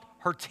cost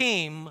her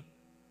team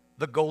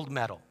the gold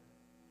medal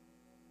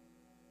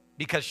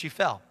because she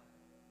fell.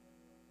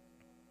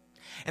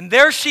 And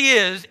there she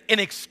is in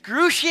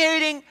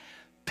excruciating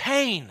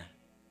pain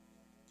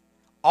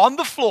on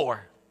the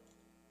floor,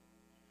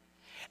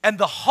 and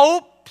the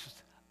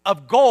hopes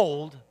of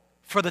gold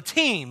for the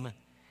team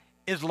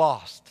is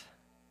lost.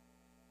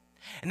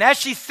 And as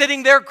she's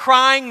sitting there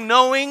crying,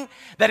 knowing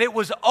that it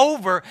was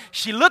over,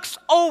 she looks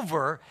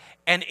over,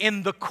 and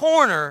in the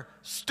corner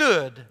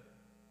stood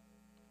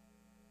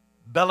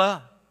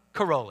Bela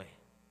Karolyi,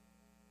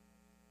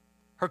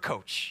 her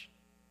coach.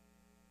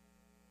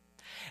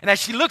 And as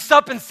she looks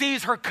up and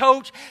sees her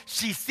coach,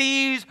 she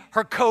sees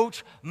her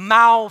coach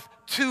mouth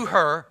to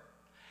her,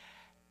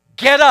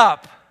 "Get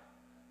up.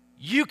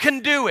 You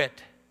can do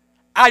it.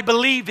 I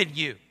believe in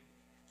you."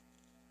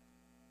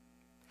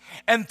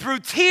 And through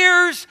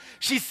tears,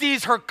 she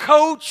sees her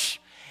coach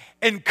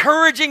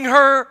encouraging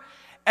her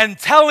and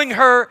telling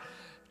her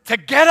to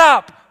get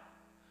up.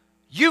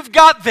 "You've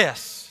got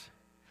this.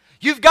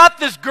 You've got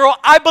this, girl.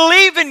 I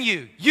believe in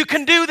you. You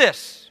can do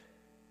this."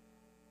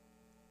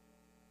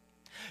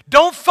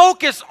 Don't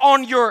focus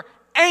on your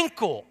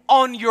ankle,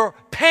 on your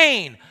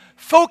pain.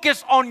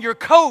 Focus on your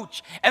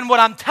coach and what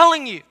I'm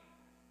telling you.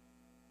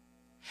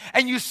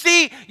 And you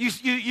see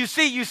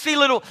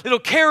little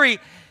Carrie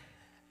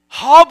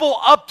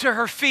hobble up to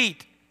her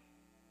feet.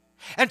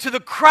 And to the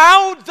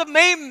crowd's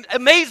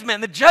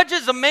amazement, the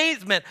judge's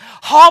amazement,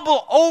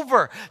 hobble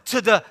over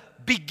to the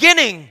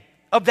beginning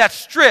of that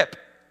strip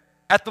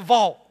at the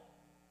vault.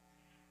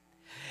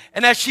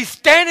 And as she's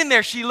standing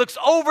there, she looks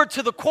over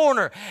to the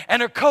corner,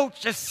 and her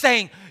coach is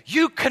saying,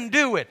 "You can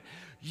do it.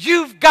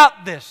 You've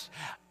got this.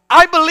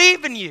 I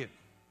believe in you."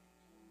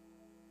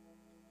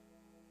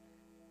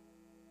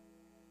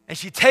 And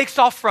she takes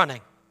off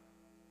running.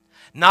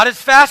 Not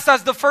as fast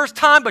as the first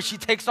time, but she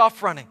takes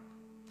off running.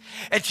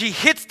 And she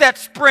hits that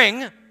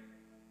spring,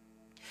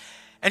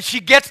 and she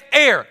gets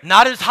air.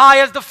 Not as high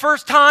as the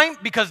first time,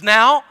 because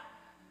now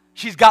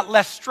she's got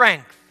less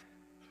strength.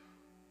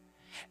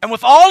 And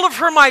with all of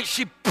her might,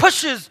 she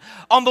pushes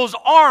on those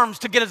arms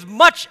to get as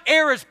much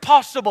air as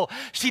possible.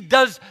 She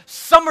does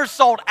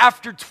somersault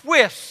after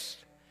twist,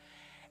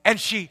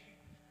 and she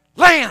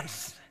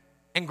lands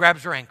and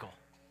grabs her ankle.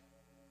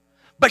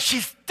 But she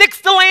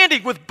sticks the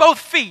landing with both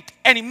feet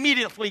and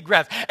immediately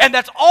grabs. And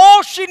that's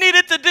all she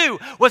needed to do,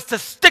 was to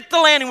stick the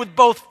landing with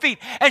both feet.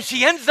 And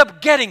she ends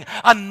up getting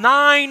a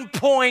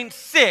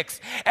 9.6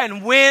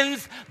 and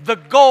wins the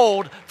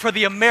gold for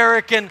the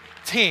American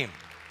team.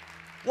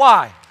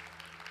 Why?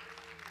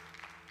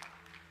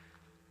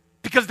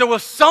 Because there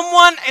was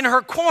someone in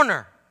her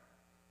corner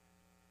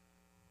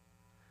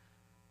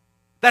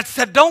that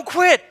said, "Don't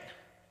quit.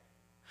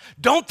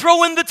 Don't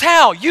throw in the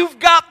towel. You've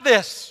got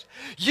this.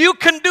 You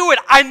can do it.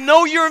 I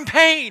know you're in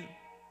pain.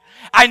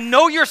 I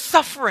know you're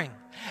suffering.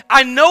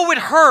 I know it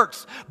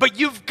hurts, but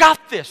you've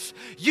got this.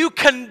 You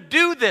can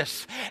do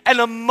this." And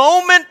a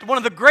moment, one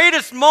of the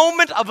greatest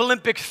moments of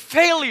Olympic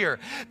failure,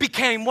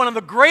 became one of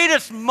the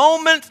greatest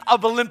moments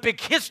of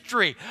Olympic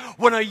history,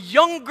 when a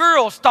young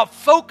girl stopped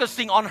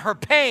focusing on her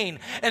pain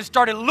and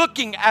started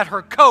looking at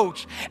her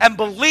coach and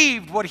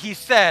believed what he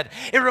said.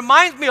 It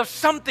reminds me of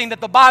something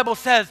that the Bible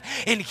says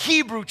in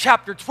Hebrews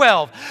chapter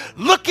 12,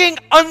 "Looking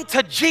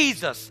unto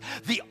Jesus,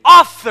 the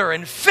author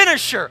and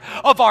finisher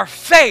of our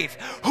faith,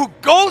 who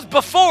goes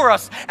before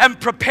us and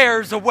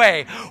prepares a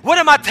way." What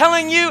am I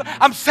telling you?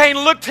 I'm saying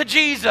look to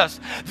Jesus,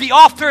 the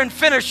author and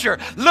finisher.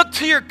 Look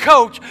to your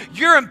coach.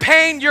 You're in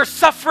pain, you're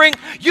suffering.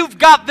 You've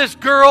got this,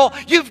 girl.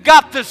 You've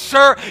got this,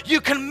 sir.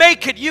 You can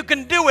make it. You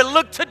can do it.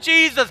 Look to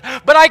Jesus.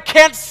 But I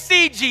can't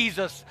see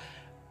Jesus.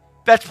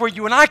 That's where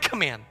you and I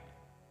come in.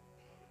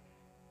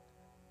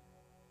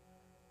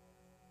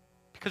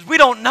 Because we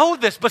don't know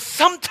this, but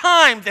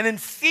sometimes, and in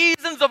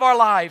seasons of our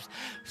lives,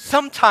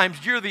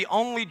 sometimes you're the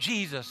only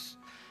Jesus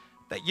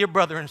that your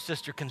brother and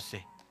sister can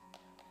see.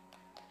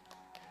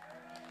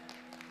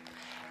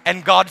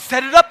 And God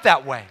set it up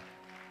that way.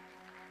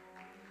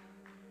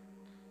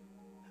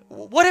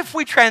 What if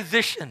we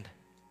transitioned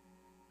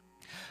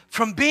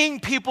from being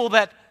people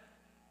that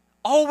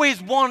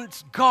always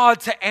want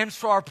God to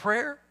answer our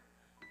prayer,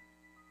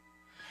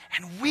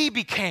 and we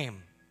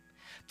became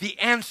the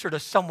answer to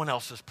someone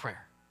else's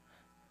prayer?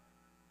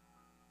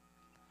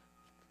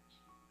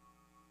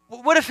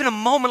 What if in a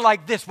moment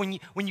like this, when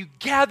you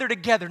gather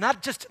together,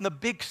 not just in the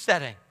big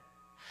setting,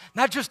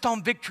 not just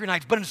on victory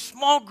nights, but in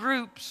small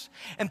groups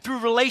and through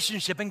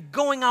relationship and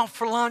going out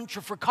for lunch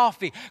or for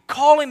coffee,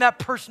 calling that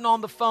person on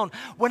the phone,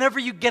 whenever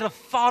you get a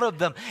thought of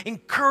them,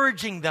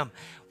 encouraging them,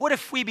 what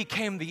if we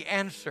became the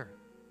answer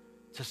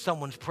to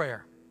someone's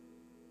prayer?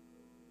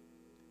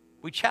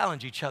 We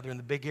challenge each other in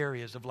the big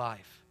areas of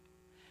life.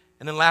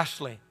 And then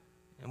lastly,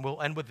 and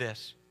we'll end with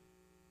this,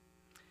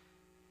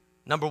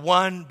 Number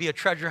one, be a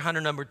treasure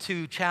hunter. Number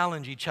two,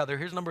 challenge each other.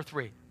 Here's number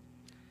three.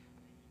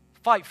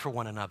 Fight for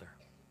one another.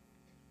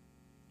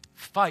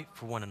 Fight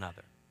for one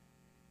another.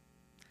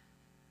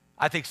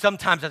 I think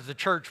sometimes as a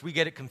church we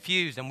get it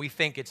confused and we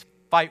think it's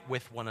fight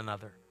with one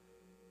another.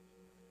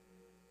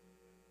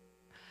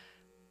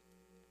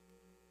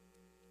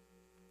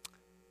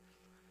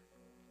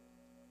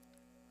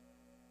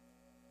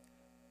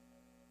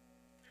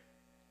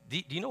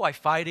 Do you know why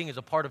fighting is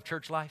a part of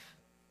church life?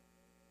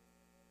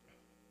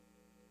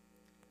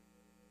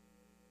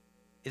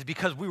 It's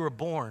because we were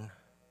born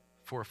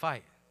for a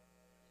fight.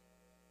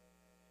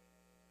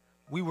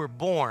 We were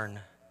born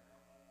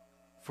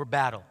for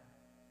battle.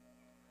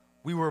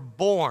 We were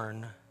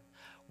born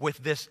with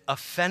this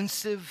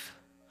offensive,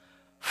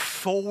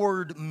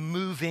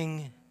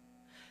 forward-moving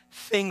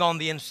thing on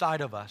the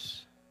inside of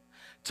us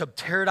to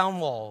tear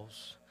down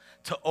walls,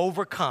 to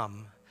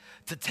overcome,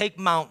 to take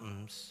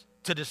mountains,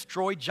 to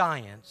destroy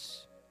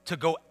giants, to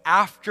go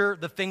after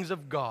the things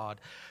of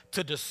God,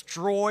 to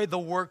destroy the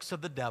works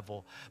of the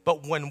devil.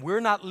 But when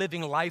we're not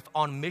living life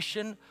on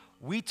mission,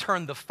 we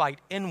turn the fight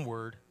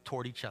inward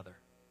toward each other.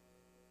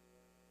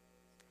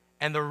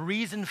 And the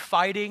reason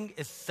fighting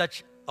is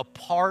such a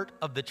part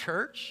of the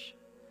church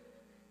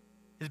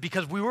is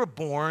because we were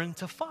born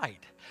to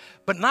fight.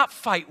 But not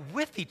fight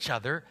with each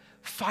other,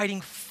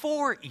 fighting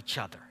for each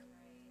other.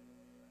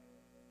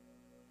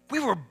 We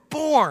were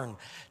born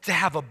to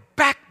have a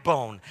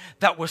backbone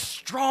that was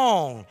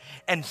strong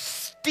and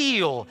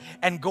steel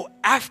and go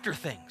after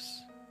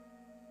things.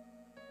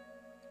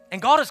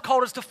 And God has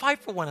called us to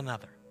fight for one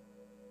another.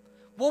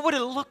 What would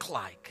it look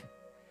like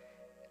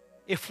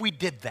if we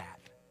did that?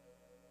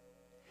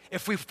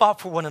 If we fought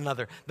for one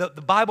another? The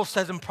Bible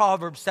says in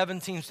Proverbs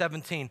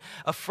 17:17,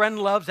 a friend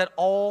loves at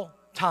all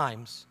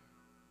times,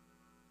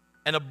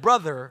 and a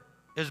brother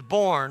is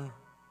born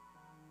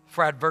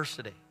for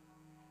adversity.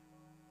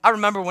 I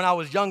remember when I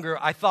was younger,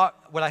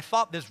 what I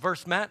thought this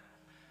verse meant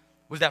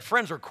was that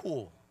friends are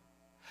cool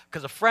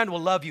because a friend will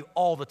love you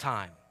all the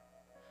time.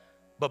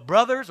 But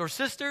brothers or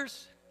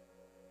sisters,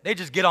 they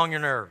just get on your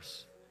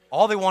nerves.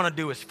 All they want to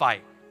do is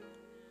fight.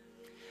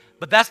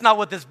 But that's not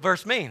what this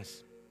verse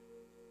means.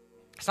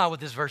 That's not what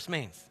this verse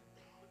means.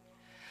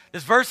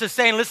 This verse is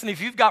saying, listen,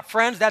 if you've got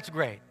friends, that's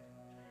great.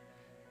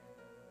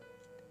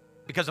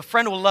 Because a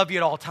friend will love you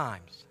at all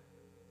times.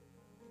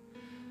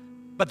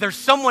 But there's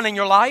someone in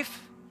your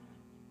life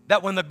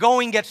that when the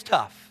going gets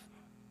tough,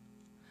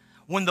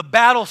 when the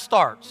battle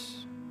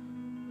starts,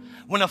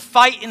 when a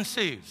fight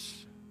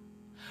ensues,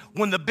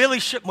 when the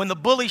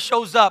bully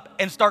shows up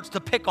and starts to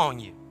pick on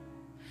you,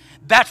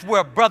 that's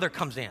where a brother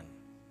comes in.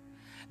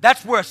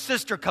 That's where a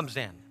sister comes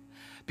in.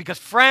 Because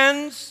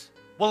friends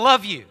will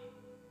love you.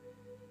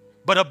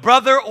 But a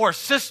brother or a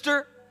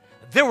sister,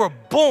 they were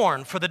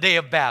born for the day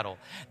of battle.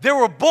 They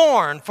were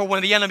born for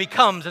when the enemy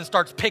comes and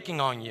starts picking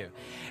on you.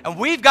 And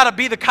we've got to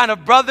be the kind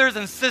of brothers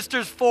and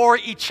sisters for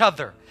each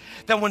other.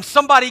 That when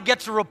somebody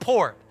gets a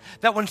report,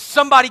 that when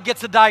somebody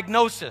gets a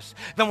diagnosis,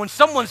 that when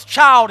someone's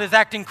child is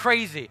acting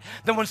crazy,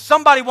 that when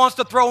somebody wants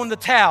to throw in the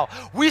towel,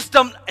 we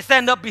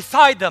stand up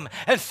beside them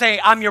and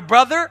say, I'm your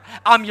brother,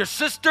 I'm your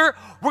sister,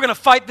 we're going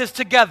to fight this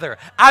together.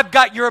 I've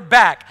got your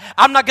back.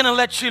 I'm not going to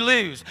let you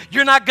lose.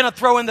 You're not going to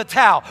throw in the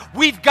towel.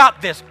 We've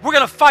got this. We're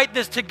going to fight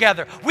this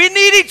together. We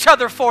need each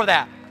other for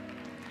that.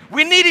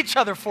 We need each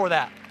other for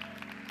that.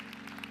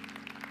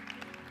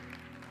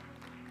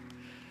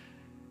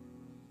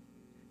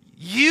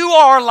 You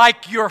are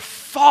like your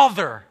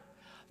father,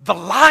 the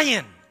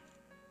lion.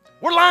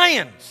 We're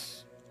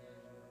lions.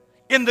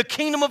 In the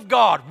kingdom of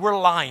God, we're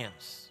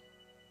lions.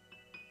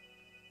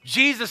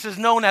 Jesus is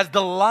known as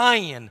the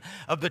Lion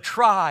of the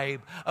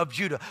tribe of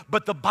Judah.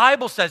 But the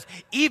Bible says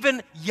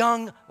even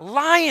young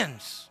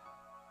lions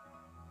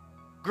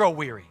grow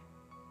weary.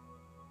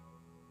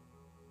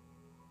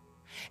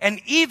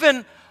 And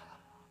even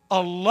a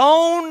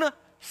lone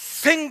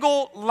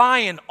single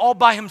lion all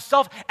by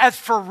himself, as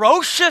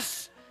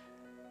ferocious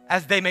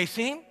as they may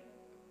seem,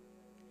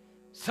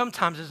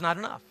 sometimes it's not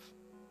enough.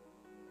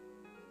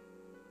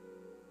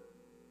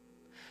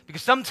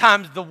 Because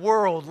sometimes the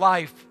world,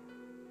 life,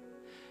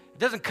 it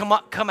doesn't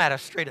come at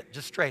us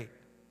straight.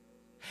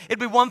 It'd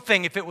be one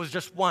thing if it was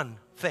just one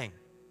thing.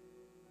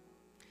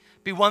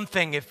 It'd be one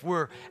thing if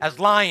we're as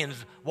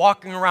lions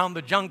walking around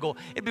the jungle.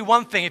 It'd be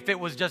one thing if it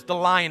was just the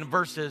lion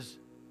versus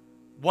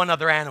one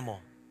other animal.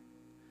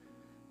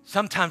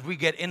 Sometimes we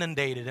get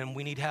inundated and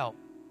we need help.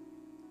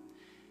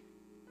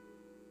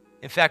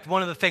 In fact,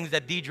 one of the things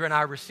that Deidre and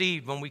I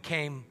received when we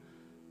came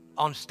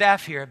on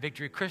staff here at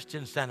Victory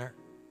Christian Center,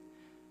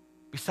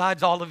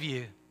 besides all of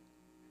you,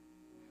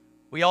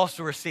 we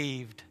also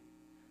received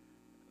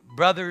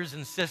brothers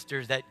and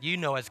sisters that you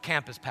know as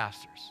campus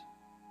pastors.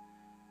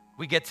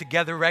 We get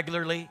together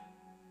regularly,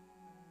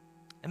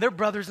 and they're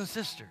brothers and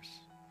sisters.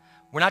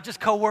 We're not just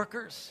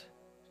co-workers.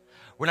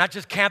 We're not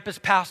just campus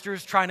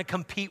pastors trying to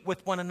compete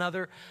with one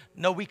another.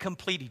 No, we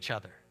complete each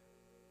other.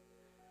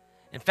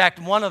 In fact,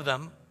 one of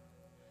them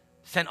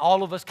sent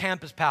all of us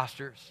campus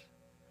pastors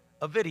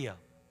a video.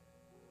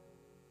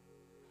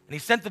 And he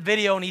sent the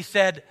video and he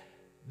said,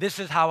 This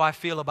is how I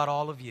feel about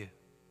all of you.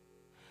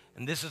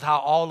 And this is how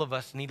all of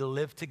us need to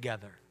live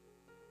together.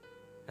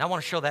 And I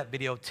want to show that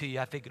video to you.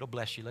 I think it'll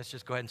bless you. Let's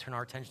just go ahead and turn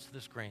our attention to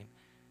the screen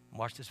and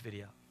watch this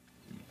video.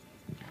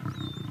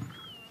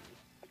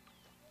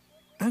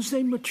 As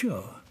they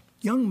mature,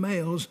 young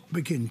males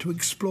begin to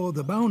explore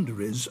the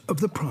boundaries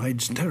of the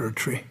pride's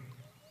territory.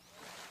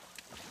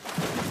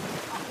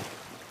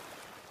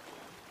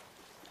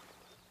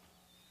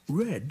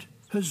 Red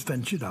has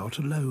ventured out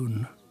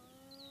alone.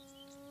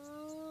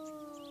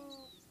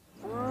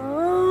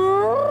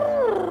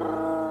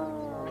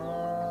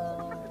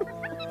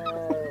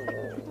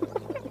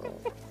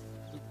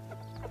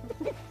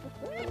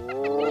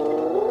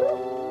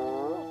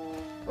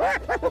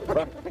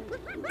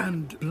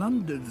 And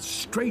blundered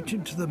straight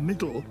into the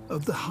middle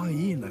of the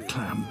hyena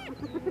clan.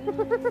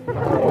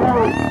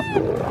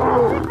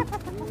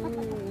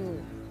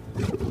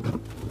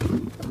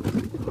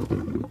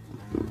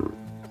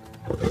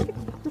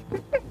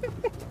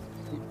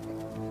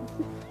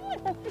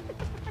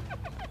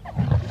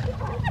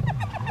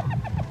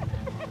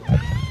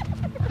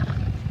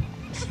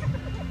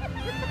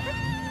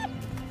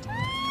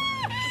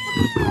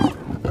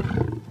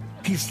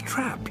 He's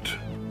trapped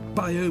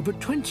by over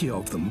 20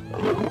 of them.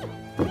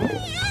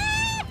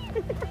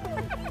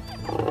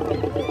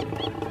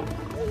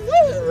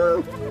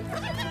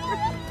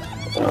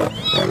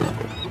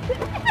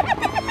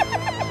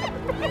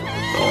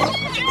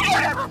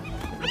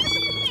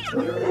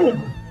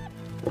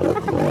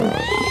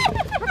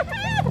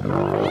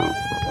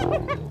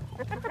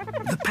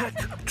 The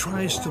pack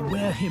tries to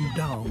wear him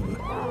down.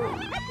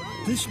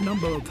 This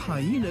number of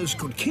hyenas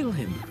could kill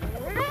him.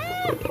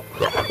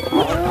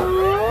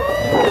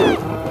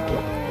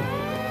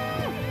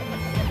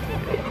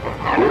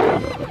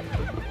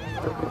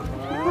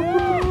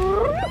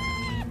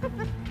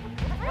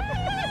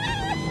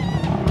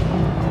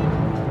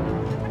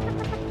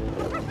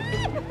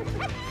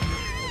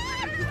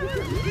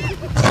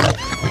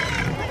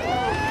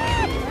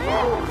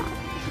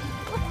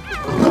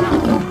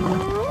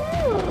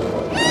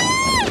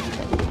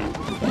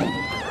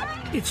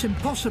 It's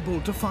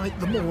impossible to fight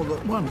them all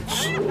at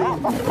once.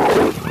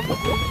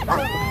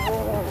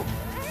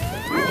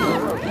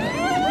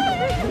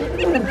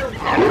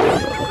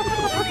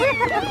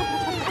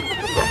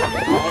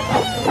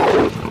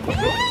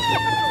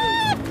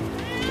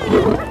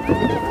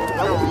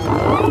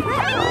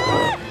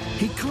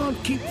 He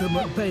can't keep them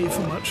at bay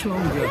for much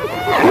longer.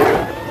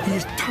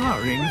 He's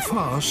tiring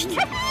fast.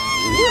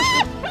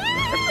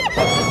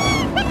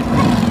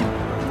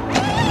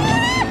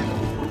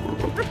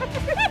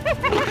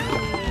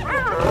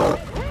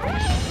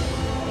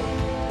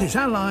 His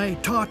ally,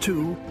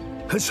 Tartu,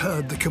 has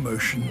heard the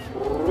commotion.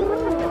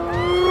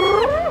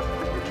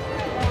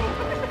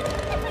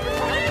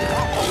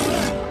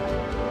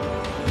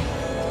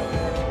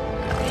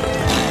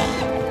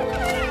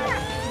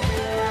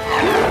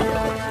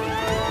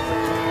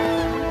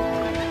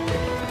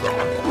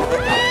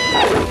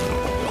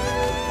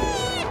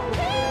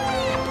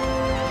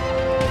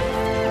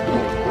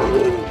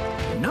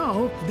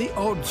 Now the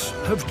odds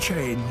have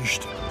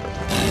changed.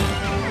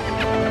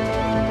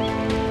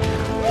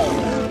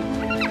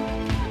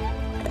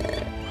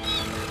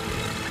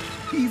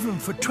 Even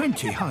for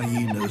 20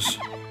 hyenas,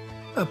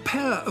 a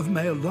pair of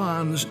male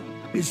lions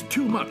is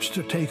too much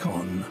to take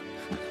on.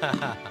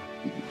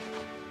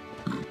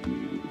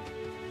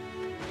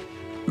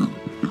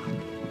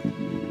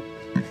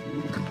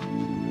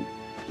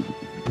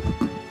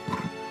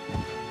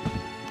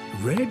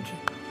 Red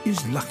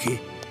is lucky.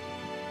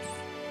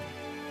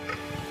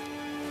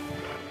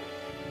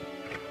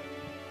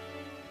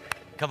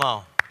 Come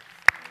on.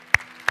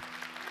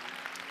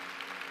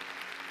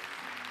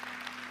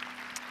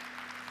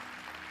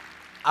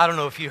 I don't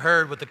know if you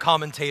heard what the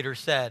commentator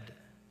said,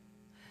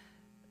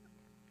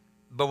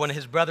 but when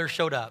his brother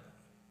showed up,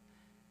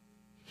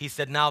 he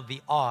said, now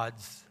the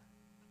odds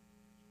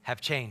have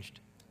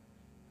changed.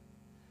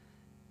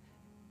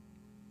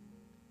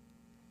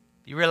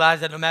 You realize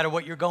that no matter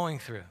what you're going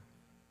through,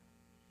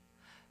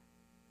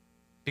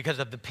 because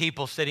of the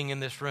people sitting in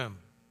this room,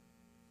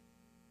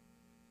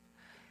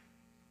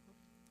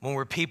 when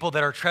we're people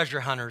that are treasure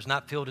hunters,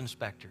 not field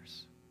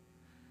inspectors,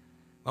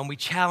 when we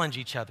challenge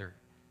each other,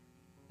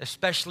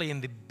 especially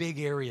in the big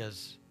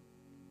areas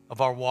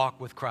of our walk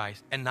with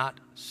Christ, and not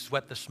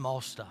sweat the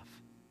small stuff.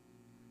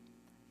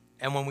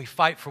 And when we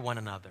fight for one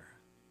another,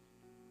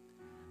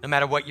 no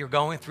matter what you're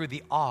going through,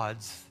 the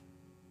odds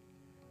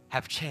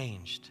have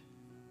changed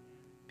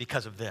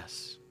because of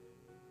this.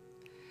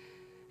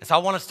 And so I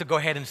want us to go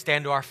ahead and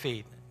stand to our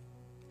feet.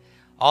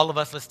 All of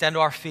us, let's stand to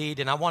our feet,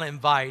 and I want to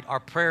invite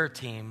our prayer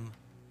team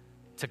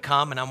to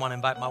come, and I want to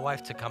invite my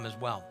wife to come as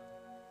well.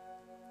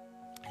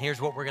 Here's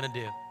what we're going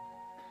to do.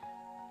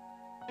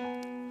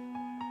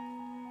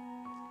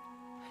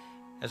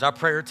 As our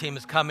prayer team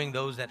is coming,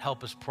 those that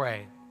help us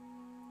pray,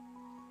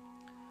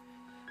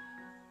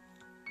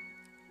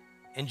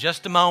 in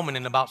just a moment,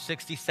 in about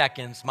 60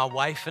 seconds, my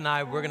wife and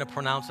I, we're going to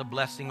pronounce a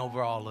blessing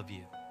over all of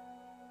you.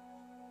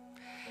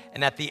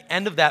 And at the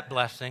end of that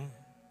blessing,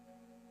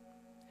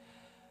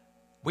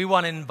 We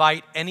want to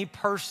invite any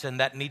person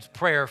that needs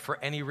prayer for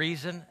any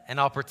reason an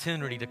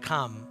opportunity to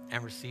come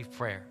and receive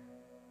prayer.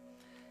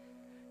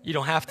 You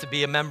don't have to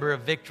be a member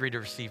of Victory to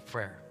receive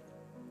prayer.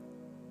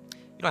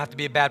 You don't have to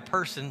be a bad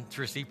person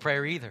to receive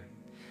prayer either.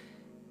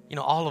 You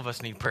know, all of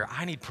us need prayer.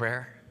 I need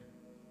prayer.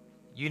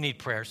 You need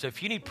prayer. So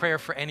if you need prayer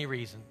for any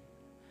reason,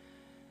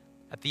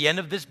 at the end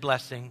of this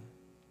blessing,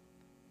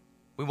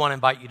 we want to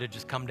invite you to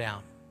just come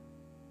down.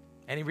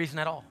 Any reason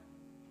at all.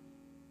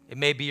 It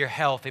may be your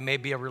health. It may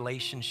be a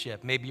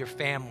relationship. Maybe your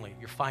family,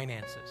 your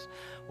finances.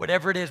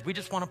 Whatever it is, we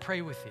just want to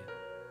pray with you.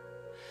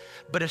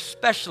 But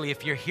especially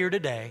if you're here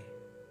today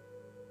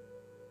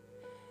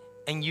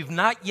and you've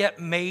not yet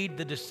made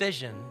the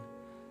decision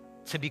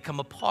to become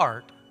a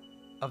part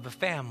of the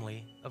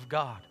family of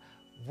God.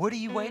 What are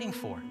you waiting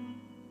for?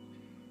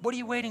 What are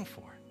you waiting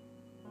for?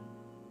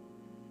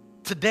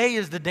 Today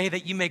is the day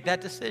that you make that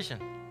decision.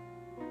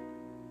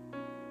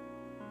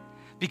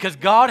 Because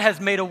God has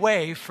made a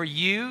way for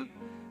you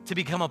to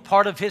become a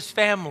part of His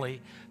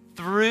family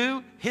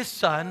through His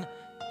Son,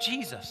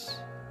 Jesus.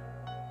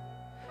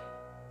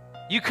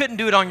 You couldn't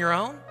do it on your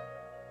own.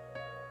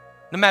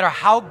 No matter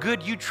how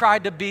good you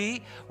tried to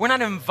be, we're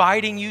not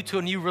inviting you to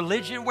a new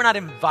religion. We're not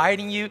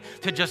inviting you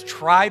to just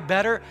try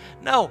better.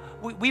 No,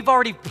 we've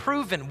already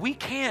proven we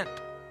can't.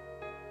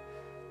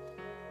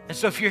 And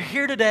so if you're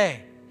here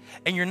today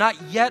and you're not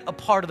yet a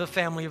part of the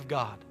family of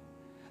God,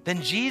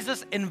 then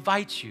Jesus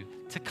invites you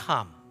to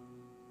come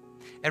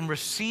and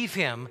receive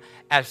Him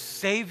as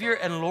Savior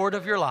and Lord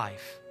of your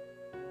life.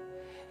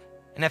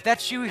 And if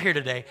that's you here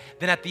today,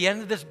 then at the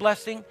end of this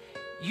blessing,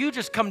 you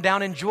just come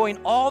down and join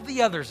all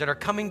the others that are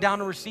coming down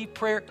to receive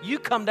prayer. You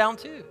come down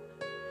too.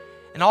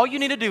 And all you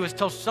need to do is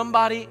tell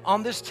somebody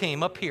on this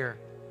team up here,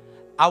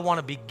 I want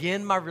to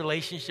begin my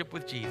relationship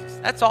with Jesus.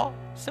 That's all.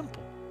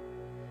 Simple.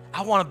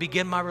 I want to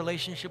begin my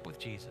relationship with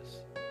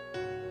Jesus.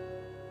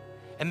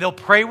 And they'll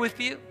pray with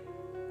you,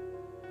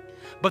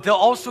 but they'll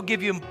also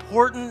give you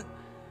important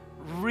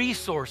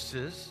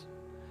resources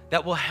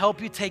that will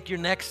help you take your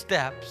next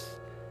steps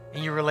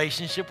in your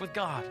relationship with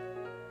God.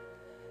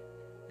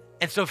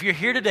 And so if you're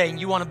here today and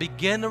you want to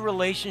begin a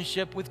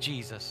relationship with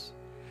Jesus,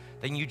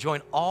 then you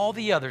join all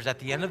the others at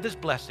the end of this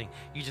blessing.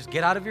 You just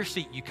get out of your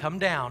seat, you come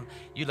down,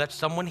 you let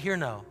someone here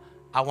know,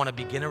 I want to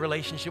begin a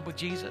relationship with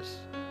Jesus.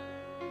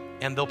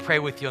 And they'll pray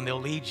with you and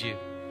they'll lead you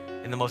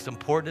in the most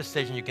important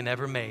decision you can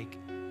ever make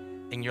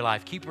in your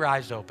life. Keep your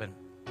eyes open.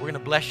 We're going to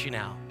bless you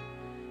now.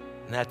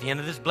 And at the end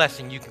of this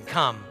blessing, you can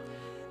come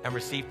and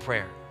receive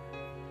prayer.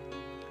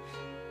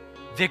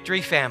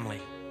 Victory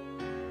family,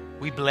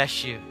 we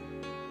bless you.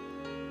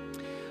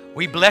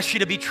 We bless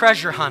you to be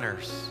treasure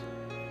hunters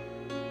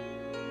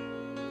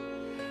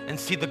and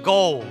see the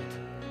gold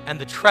and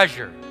the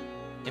treasure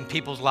in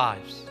people's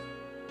lives.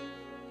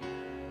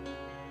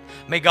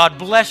 May God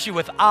bless you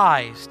with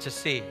eyes to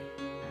see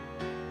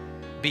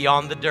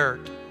beyond the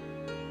dirt.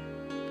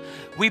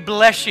 We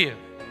bless you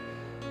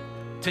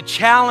to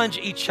challenge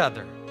each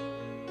other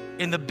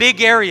in the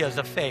big areas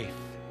of faith,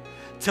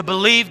 to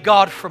believe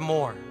God for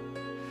more,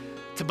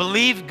 to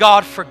believe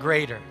God for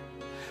greater,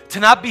 to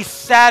not be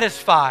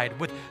satisfied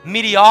with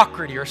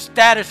mediocrity or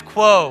status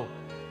quo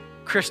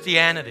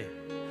Christianity,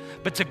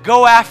 but to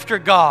go after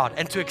God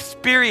and to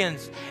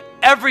experience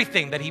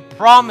everything that He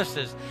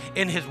promises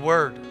in His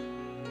Word.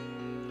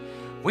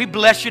 We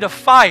bless you to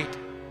fight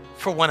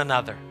for one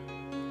another,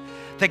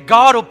 that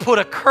God will put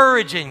a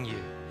courage in you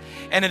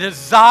and a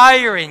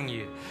desire in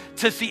you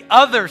to see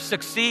others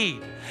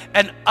succeed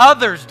and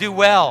others do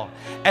well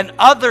and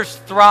others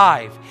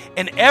thrive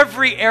in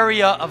every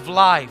area of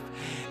life.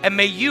 And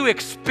may you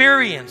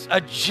experience a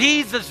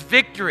Jesus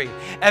victory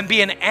and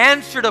be an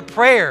answer to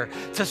prayer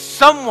to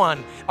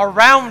someone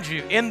around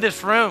you in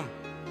this room.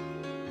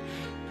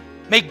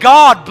 May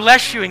God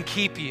bless you and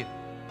keep you.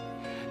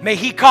 May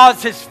He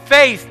cause His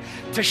face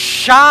to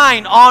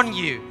shine on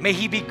you. May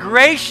He be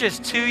gracious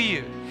to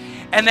you.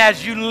 And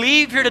as you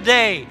leave here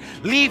today,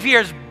 leave here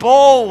as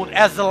bold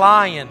as the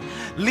lion.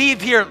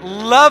 Leave here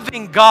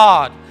loving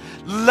God,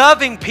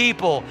 loving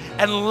people,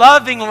 and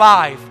loving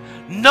life,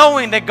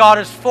 knowing that God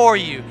is for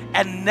you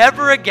and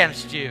never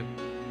against you.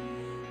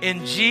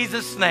 In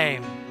Jesus'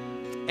 name,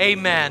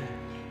 amen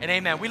and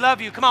amen. We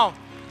love you. Come on.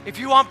 If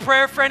you want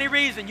prayer for any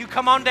reason, you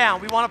come on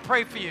down. We want to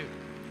pray for you.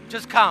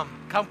 Just come.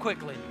 Come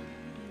quickly.